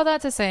 all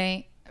that to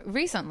say,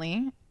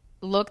 recently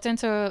looked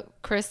into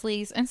Chris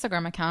Lee's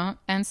Instagram account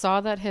and saw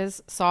that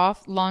his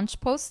soft launch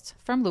post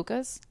from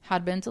Lucas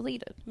had been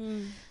deleted.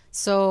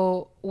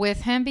 So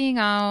with him being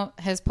out,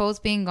 his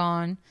post being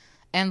gone,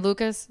 and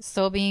Lucas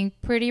still being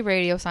pretty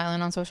radio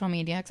silent on social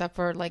media, except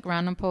for like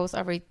random posts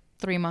every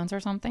 3 months or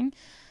something.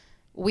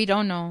 We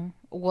don't know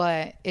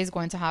what is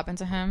going to happen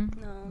to him,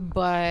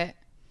 but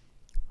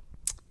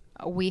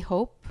we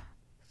hope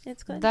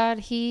It's good that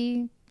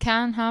he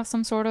can have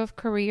some sort of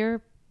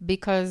career,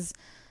 because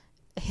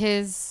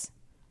his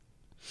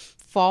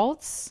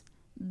faults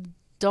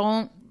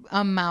don't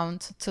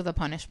amount to the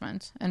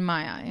punishment in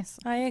my eyes.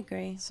 I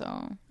agree.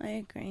 So I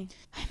agree.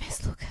 I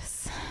miss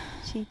Lucas.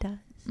 She does.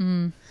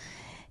 And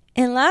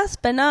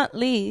last but not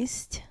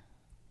least,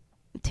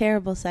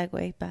 terrible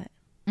segue, but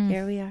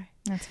here we are.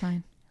 That's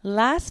fine.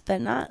 Last but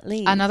not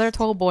least, Another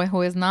tall boy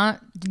who is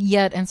not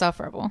yet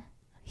insufferable.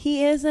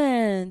 he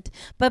isn't,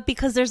 but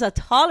because there's a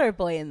taller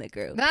boy in the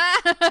group.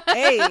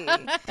 Hey,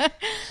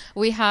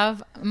 We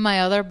have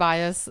my other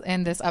bias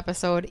in this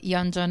episode,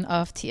 Yeonjun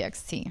of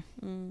TXT.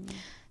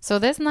 So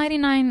this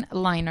 99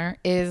 liner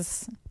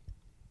is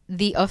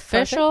the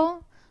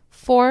official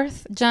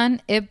 4th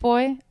gen It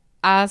Boy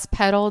as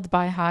peddled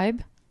by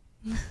Hybe.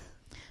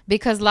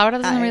 Because Laura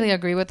doesn't really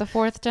agree with the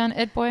 4th gen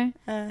It Boy.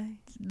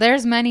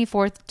 There's many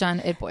 4th gen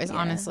It Boys,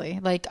 honestly.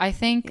 Like, I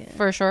think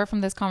for sure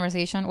from this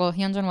conversation, well,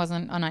 Hyunjin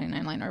wasn't a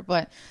 99 liner,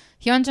 but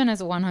Hyunjin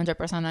is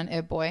 100% an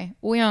It Boy.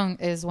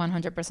 Wooyoung is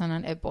 100%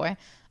 an It Boy.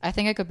 I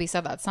think it could be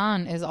said that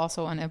San is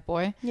also an It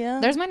Boy. Yeah.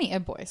 There's many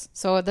It Boys,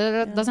 so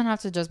there doesn't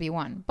have to just be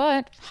one.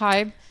 But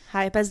Hybe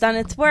has done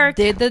its work.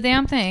 did the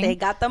damn thing. They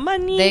got the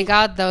money. They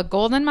got the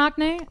golden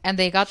maknae and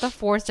they got the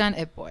 4th gen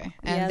It Boy.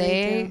 And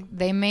Yeah,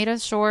 they made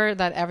us sure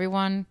that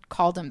everyone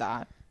called him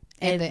that.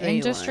 In the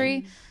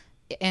industry,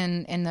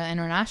 in the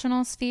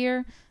international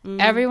sphere,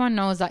 everyone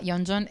knows that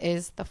Yeonjun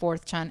is the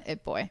 4th gen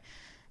It Boy.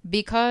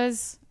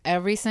 Because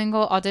every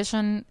single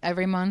audition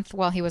every month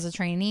while he was a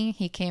trainee,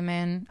 he came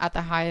in at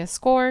the highest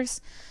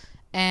scores.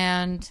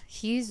 And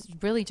he's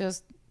really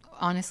just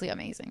honestly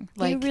amazing.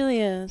 Like, he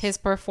really is. His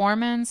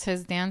performance,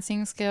 his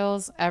dancing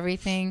skills,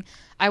 everything.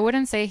 I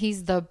wouldn't say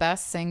he's the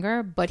best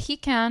singer, but he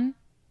can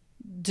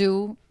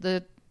do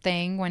the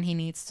thing when he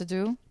needs to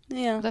do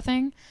the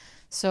thing.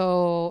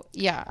 So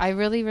yeah, I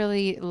really,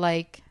 really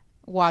like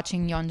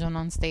watching Yeonjun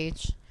on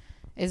stage.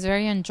 It's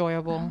very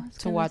enjoyable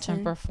to watch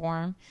him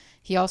perform.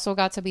 He also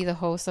got to be the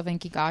host of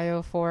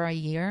Inkigayo for a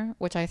year,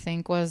 which I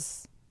think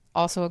was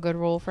also a good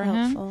role for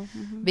him.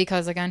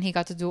 Because again, he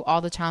got to do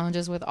all the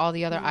challenges with all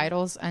the other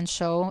idols and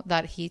show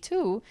that he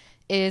too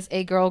is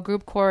a girl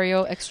group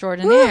choreo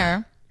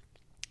extraordinaire.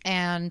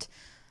 And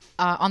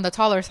on the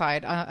taller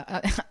side,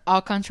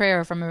 au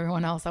contraire from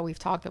everyone else that we've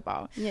talked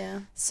about. Yeah.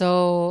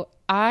 So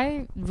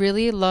I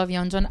really love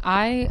Yeonjun.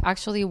 I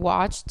actually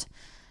watched,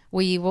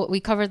 we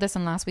covered this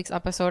in last week's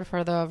episode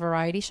for the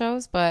variety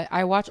shows, but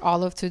I watched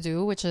all of To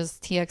Do, which is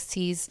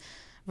TXT's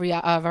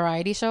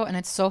variety show. And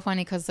it's so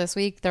funny because this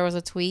week there was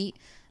a tweet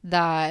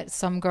that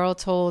some girl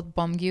told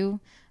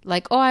Bumgyu,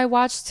 like, oh, I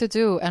watched To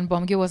Do, and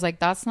Bumgyu was like,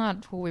 that's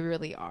not who we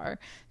really are,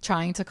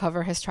 trying to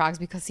cover his tracks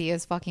because he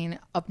is fucking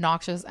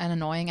obnoxious and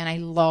annoying, and I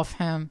love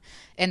him.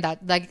 And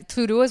that, like,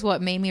 To Do is what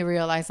made me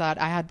realize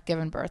that I had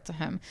given birth to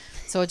him.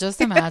 So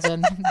just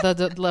imagine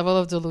the level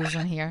of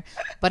delusion here.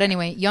 But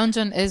anyway,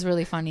 Yeonjun is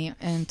really funny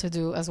in To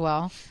Do as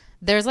well.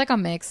 There's like a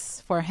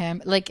mix for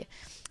him. Like,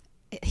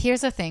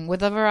 here's the thing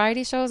with the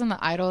variety shows and the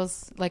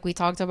idols, like we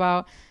talked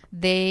about,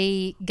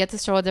 they get to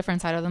show a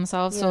different side of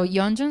themselves. So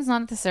Yeonjun's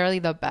not necessarily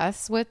the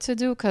best with To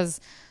Do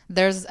because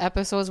there's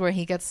episodes where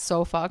he gets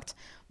so fucked,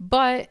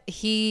 but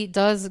he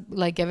does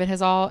like give it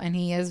his all, and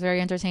he is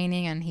very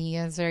entertaining, and he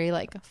is very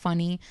like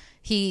funny.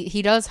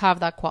 He does have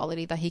that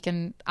quality that he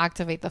can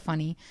activate the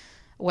funny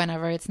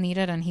whenever it's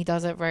needed, and he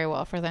does it very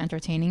well for the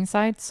entertaining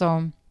side.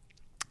 So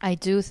I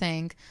do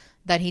think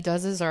that he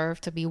does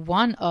deserve to be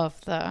one of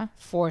the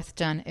 4th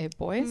gen It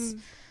Boys.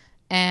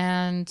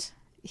 And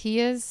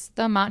he is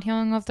the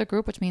Mathyung of the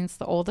group, which means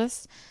the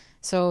oldest.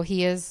 So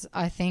he is,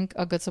 I think,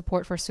 a good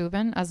support for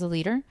Subin as a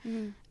leader.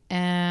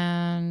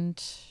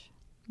 And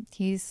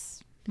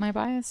he's my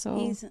bias,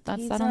 so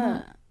that's that on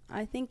that.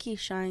 I think he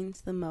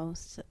shines the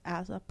most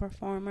as a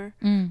performer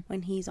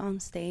when he's on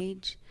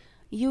stage.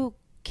 You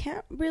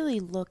can't really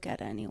look at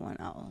anyone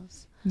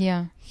else.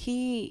 Yeah.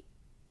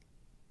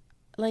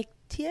 Like,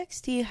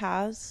 TXT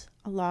has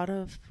a lot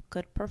of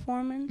good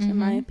performance, in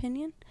my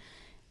opinion.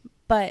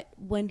 But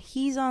when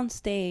he's on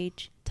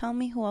stage, tell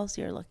me who else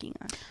you're looking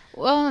at.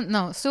 Well,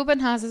 no, Subin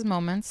has his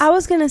moments. I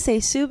was going to say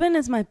Subin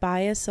is my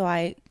bias, so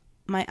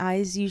my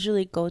eyes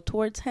usually go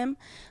towards him.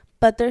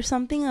 But there's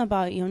something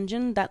about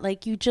Yeonjun that,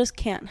 like, you just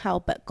can't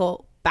help but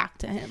go back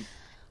to him.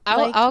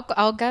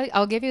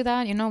 I'll give you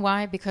that. You know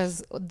why?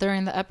 Because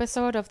during the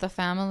episode of the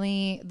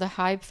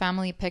Hybe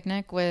family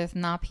picnic with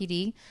Na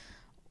PD,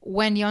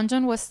 when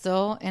Yeonjun was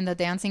still in the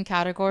dancing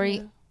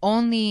category,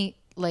 only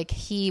like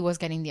he was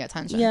getting the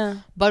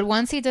attention. But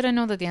once he didn't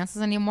know the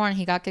dances anymore and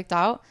he got kicked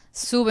out,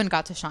 Subin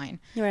got to shine.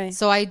 Right.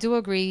 So I do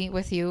agree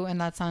with you in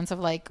that sense of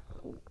like,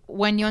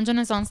 when Yeonjun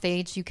is on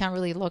stage, you can't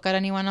really look at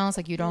anyone else.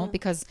 Like, you don't,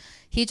 because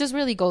he just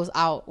really goes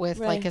out with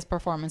like his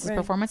performance. His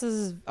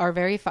performances are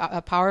very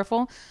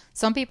powerful.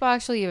 Some people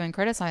actually even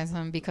criticize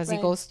him because he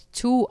goes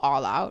too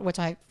all out, which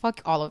I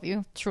fuck all of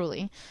you,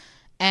 truly.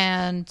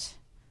 And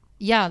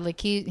yeah, like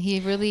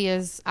he really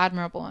is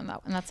admirable in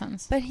that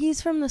sense. But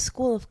he's from the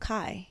school of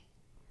Kai.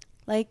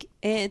 Like,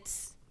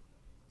 it's...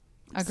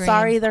 Agreed.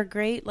 Sorry, they're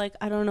great. Like,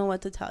 I don't know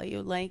what to tell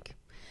you. Like,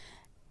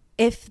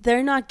 if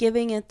they're not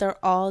giving it their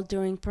all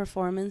during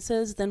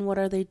performances, then what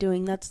are they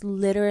doing? That's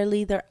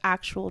literally their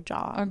actual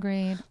job.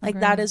 Agreed. Like,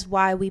 that is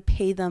why we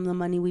pay them the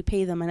money we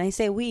pay them. And I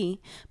say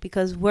we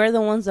because we're the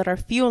ones that are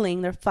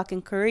fueling their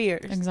fucking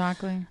careers.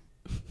 Exactly.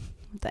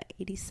 That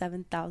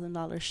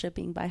 $87,000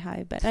 shipping by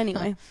High. But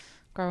anyway.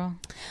 Girl.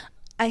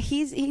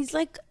 He's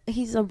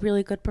a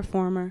really good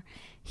performer.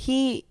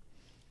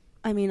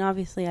 I mean,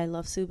 obviously I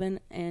love Subin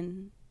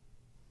and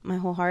my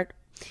whole heart,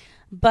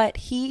 but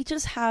he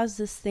just has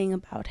this thing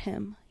about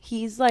him.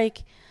 He's like,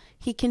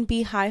 he can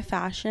be high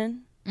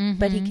fashion,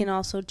 but he can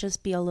also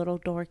just be a little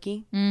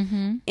dorky.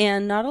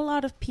 And not a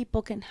lot of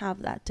people can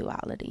have that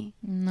duality.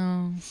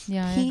 No.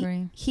 Yeah, I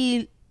agree.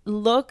 He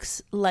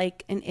looks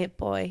like an it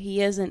boy.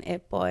 He is an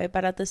it boy,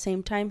 but at the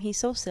same time, he's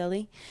so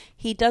silly.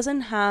 He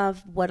doesn't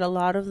have what a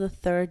lot of the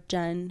third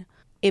gen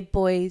it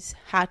boys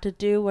had to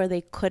do, where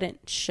they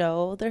couldn't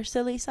show their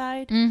silly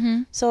side.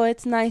 So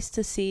it's nice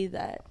to see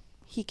that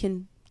he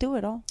can do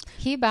it all.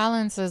 He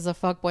balances the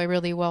fuckboy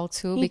really well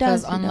too,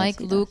 because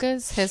unlike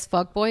Lucas, his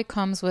fuckboy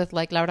comes with,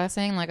 like Laura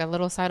saying, like a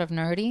little side of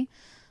nerdy,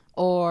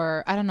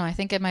 or I don't know, I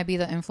think it might be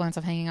the influence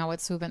of hanging out with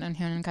Subin and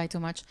Hyun and Kai too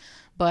much.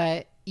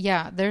 But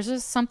yeah, there's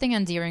just something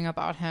endearing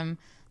about him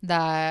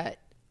that,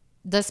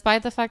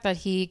 despite the fact that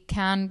he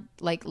can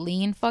like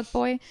lean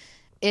fuckboy,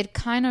 it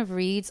kind of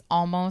reads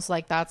almost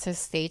like that's his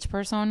stage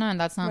persona, and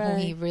that's not who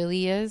he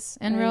really is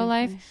in real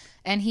life.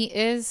 And he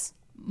is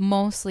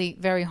mostly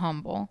very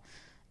humble,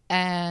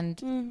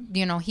 and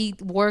you know, he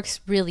works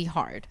really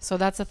hard. So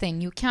that's the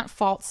thing, you can't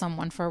fault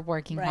someone for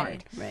working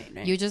hard.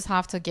 You just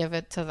have to give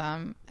it to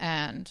them,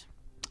 and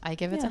I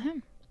give it to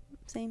him.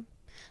 Same.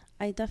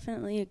 I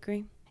definitely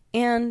agree.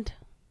 And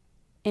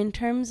in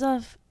terms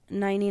of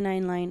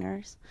 99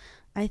 liners,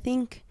 I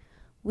think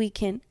we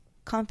can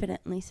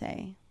confidently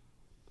say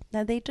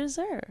that they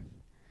deserve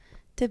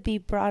to be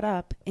brought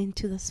up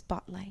into the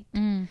spotlight,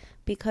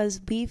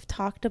 because we've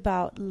talked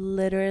about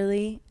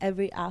literally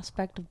every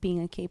aspect of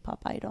being a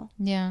K-pop idol.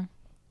 Yeah,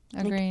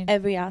 agreed. Like,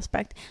 every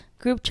aspect.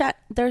 Group chat,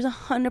 there's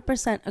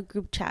 100% a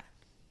group chat.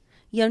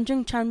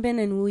 Yeonjun,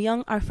 Changbin, and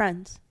Wooyoung are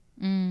friends.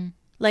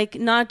 Like,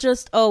 not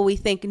just, oh, we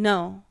think,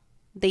 no.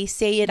 They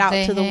say it out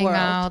to the world. They hang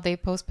out, they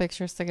post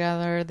pictures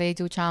together, they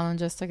do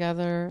challenges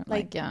together.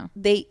 Like yeah.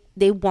 They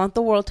want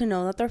the world to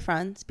know that they're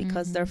friends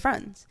because they're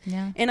friends.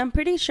 Yeah. And I'm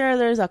pretty sure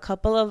there's a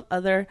couple of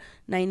other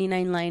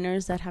 99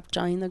 liners that have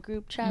joined the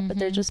group chat, but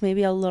they're just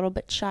maybe a little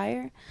bit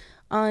shyer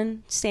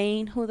on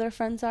saying who their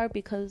friends are,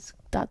 because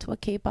that's what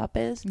K-pop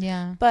is.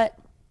 Yeah. But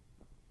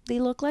they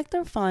look like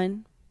they're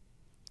fun.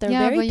 They're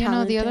very talented. You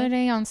know, the other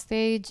day on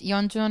stage,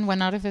 Yeonjun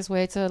went out of his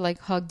way to like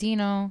hug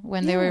Dino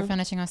when they were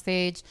finishing on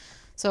stage.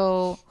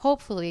 So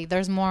hopefully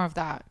there's more of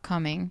that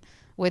coming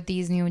with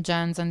these new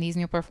gens and these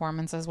new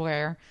performances,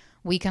 where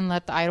we can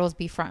let the idols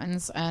be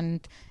friends.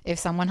 And if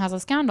someone has a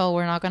scandal,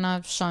 we're not going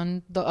to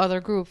shun the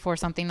other group for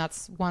something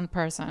that's one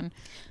person,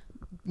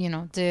 you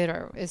know, did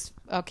or is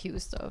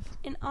accused of.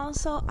 And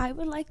also, I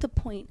would like to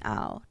point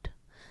out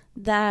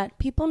that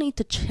people need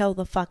to chill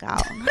the fuck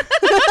out.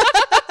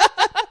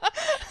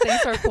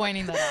 Thanks for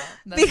pointing that out.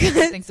 That's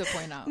because, things to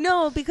point out.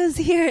 No, because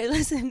here,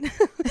 listen,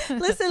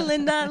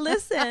 Linda,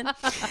 listen.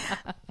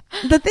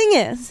 The thing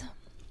is,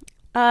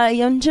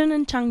 Yeonjun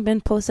and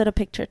Changbin posted a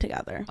picture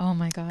together. Oh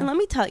my god! And let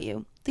me tell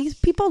you, these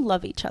people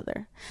love each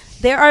other.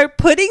 They are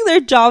putting their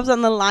jobs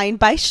on the line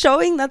by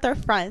showing that they're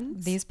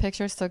friends. These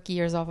pictures took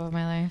years off of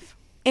my life.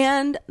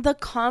 And the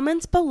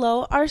comments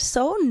below are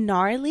so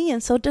gnarly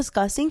and so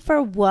disgusting.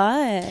 For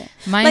what?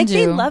 Mind you,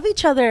 they love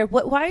each other.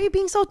 Why are you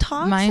being so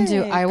toxic? Mind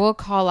you, I will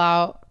call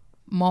out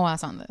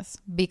Moas on this,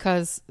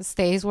 because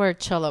stays were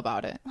chill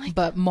about it,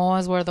 but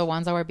Moas were the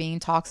ones that were being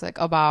toxic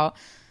about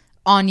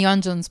on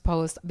Yeonjun's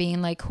post,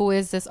 being like, who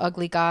is this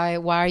ugly guy?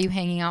 Why are you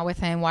hanging out with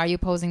him? Why are you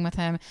posing with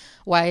him?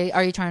 Why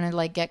are you trying to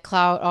like get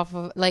clout off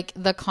of, like,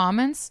 the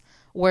comments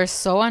were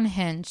so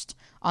unhinged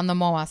on the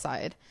Moa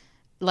side.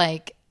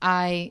 Like,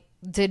 I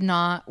did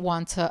not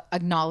want to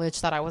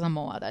acknowledge that I was a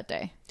Moa that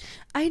day.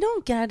 I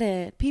don't get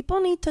it. People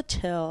need to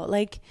chill.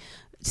 Like,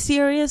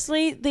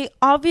 seriously, they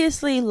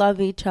obviously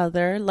love each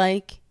other.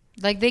 Like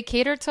they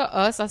cater to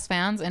us as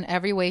fans in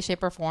every way,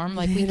 shape, or form.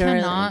 Like, we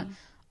cannot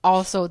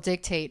also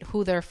dictate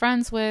who they're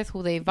friends with,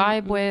 who they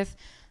vibe with.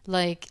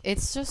 Like,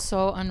 it's just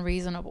so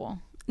unreasonable.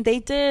 They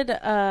did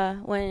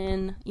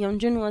when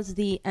Yeonjun was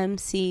the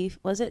MC,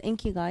 was it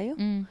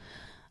Inkigayo?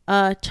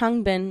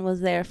 Changbin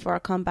was there for a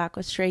comeback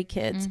with Stray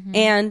Kids,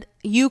 and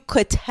you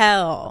could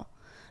tell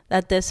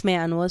that this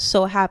man was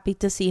so happy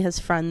to see his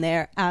friend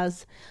there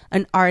as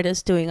an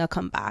artist doing a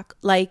comeback.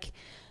 Like,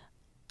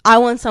 I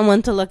want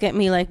someone to look at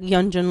me like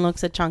Yeonjun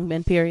looks at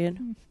Changbin,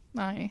 period.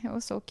 It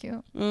was so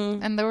cute.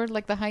 And there were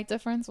like the height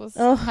difference was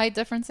height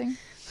differencing.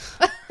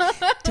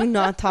 Do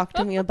not talk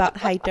to me about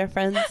height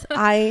difference.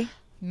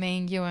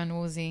 Mingyu and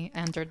Woozy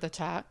entered the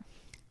chat.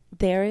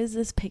 There is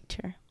this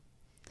picture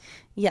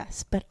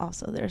Yes, but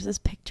also there's this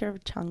picture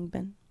of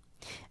Changbin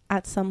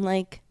at some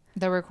like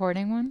The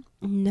recording one?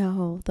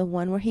 no, the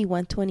one where he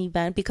went to an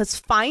event because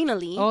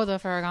finally, Oh, the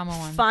Ferragamo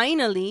one.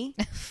 finally,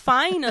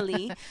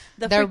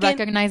 They're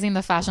recognizing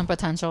the fashion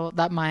potential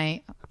that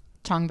my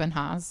Changbin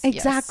has.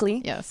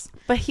 Exactly. Yes.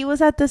 But he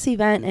was at this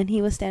event and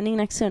he was standing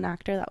next to an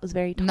actor that was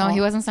very tall. No,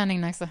 he wasn't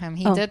standing next to him.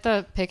 He did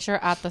the picture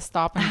at the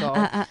stop and go.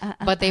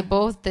 But they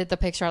both did the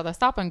picture at the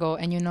stop and go.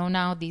 And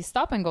now these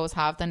stop and goes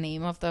have the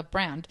name of the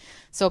brand.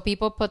 So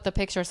people put the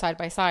picture side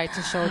by side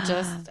to show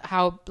just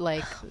how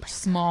like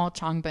small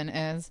Changbin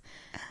is.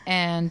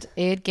 And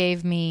it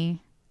gave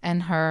me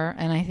and her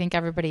and I think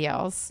everybody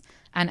else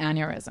an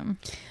aneurysm.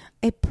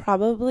 It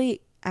probably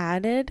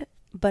added,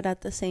 but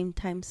at the same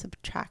time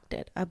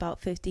subtracted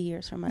about 50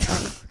 years from my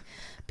life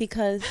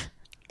because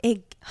oh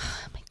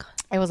my god,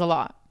 it was a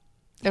lot.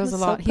 It was a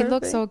so lot. He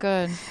looked so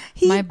good.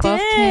 He my buff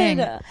did.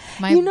 king.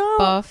 My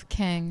buff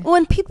king.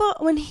 When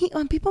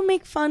people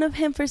make fun of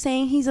him for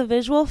saying he's a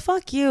visual,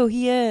 fuck you,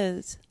 he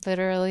is.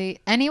 Literally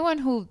anyone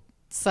who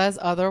says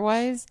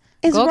otherwise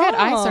is go wrong. get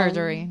eye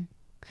surgery.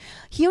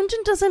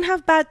 Yeonjun doesn't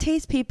have bad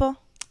taste, people.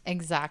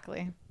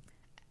 Exactly.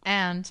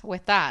 And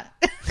with that,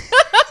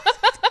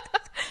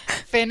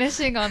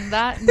 finishing on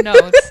that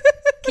note,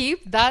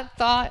 keep that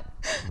thought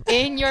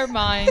in your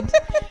mind.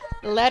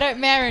 Let it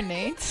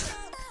marinate.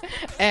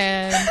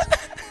 And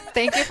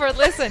thank you for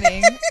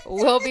listening.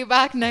 We'll be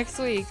back next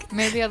week.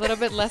 Maybe a little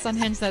bit less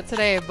unhinged than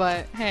today,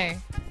 but hey,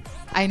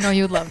 I know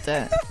you loved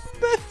it.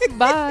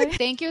 Bye.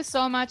 Thank you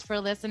so much for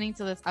listening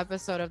to this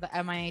episode of the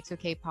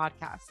MIA2K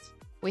podcast.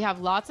 We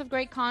have lots of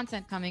great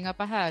content coming up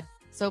ahead.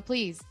 So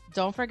please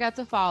don't forget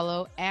to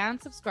follow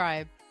and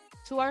subscribe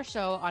to our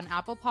show on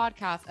Apple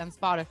Podcasts and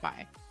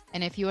Spotify.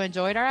 And if you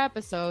enjoyed our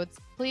episodes,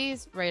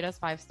 please rate us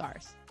 5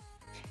 stars.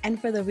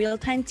 And for the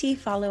real-time tea,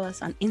 follow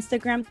us on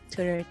Instagram,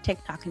 Twitter,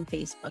 TikTok, and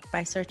Facebook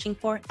by searching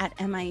for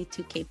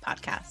 @MIA2K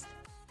Podcast.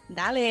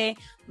 Dale.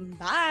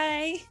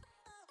 Bye.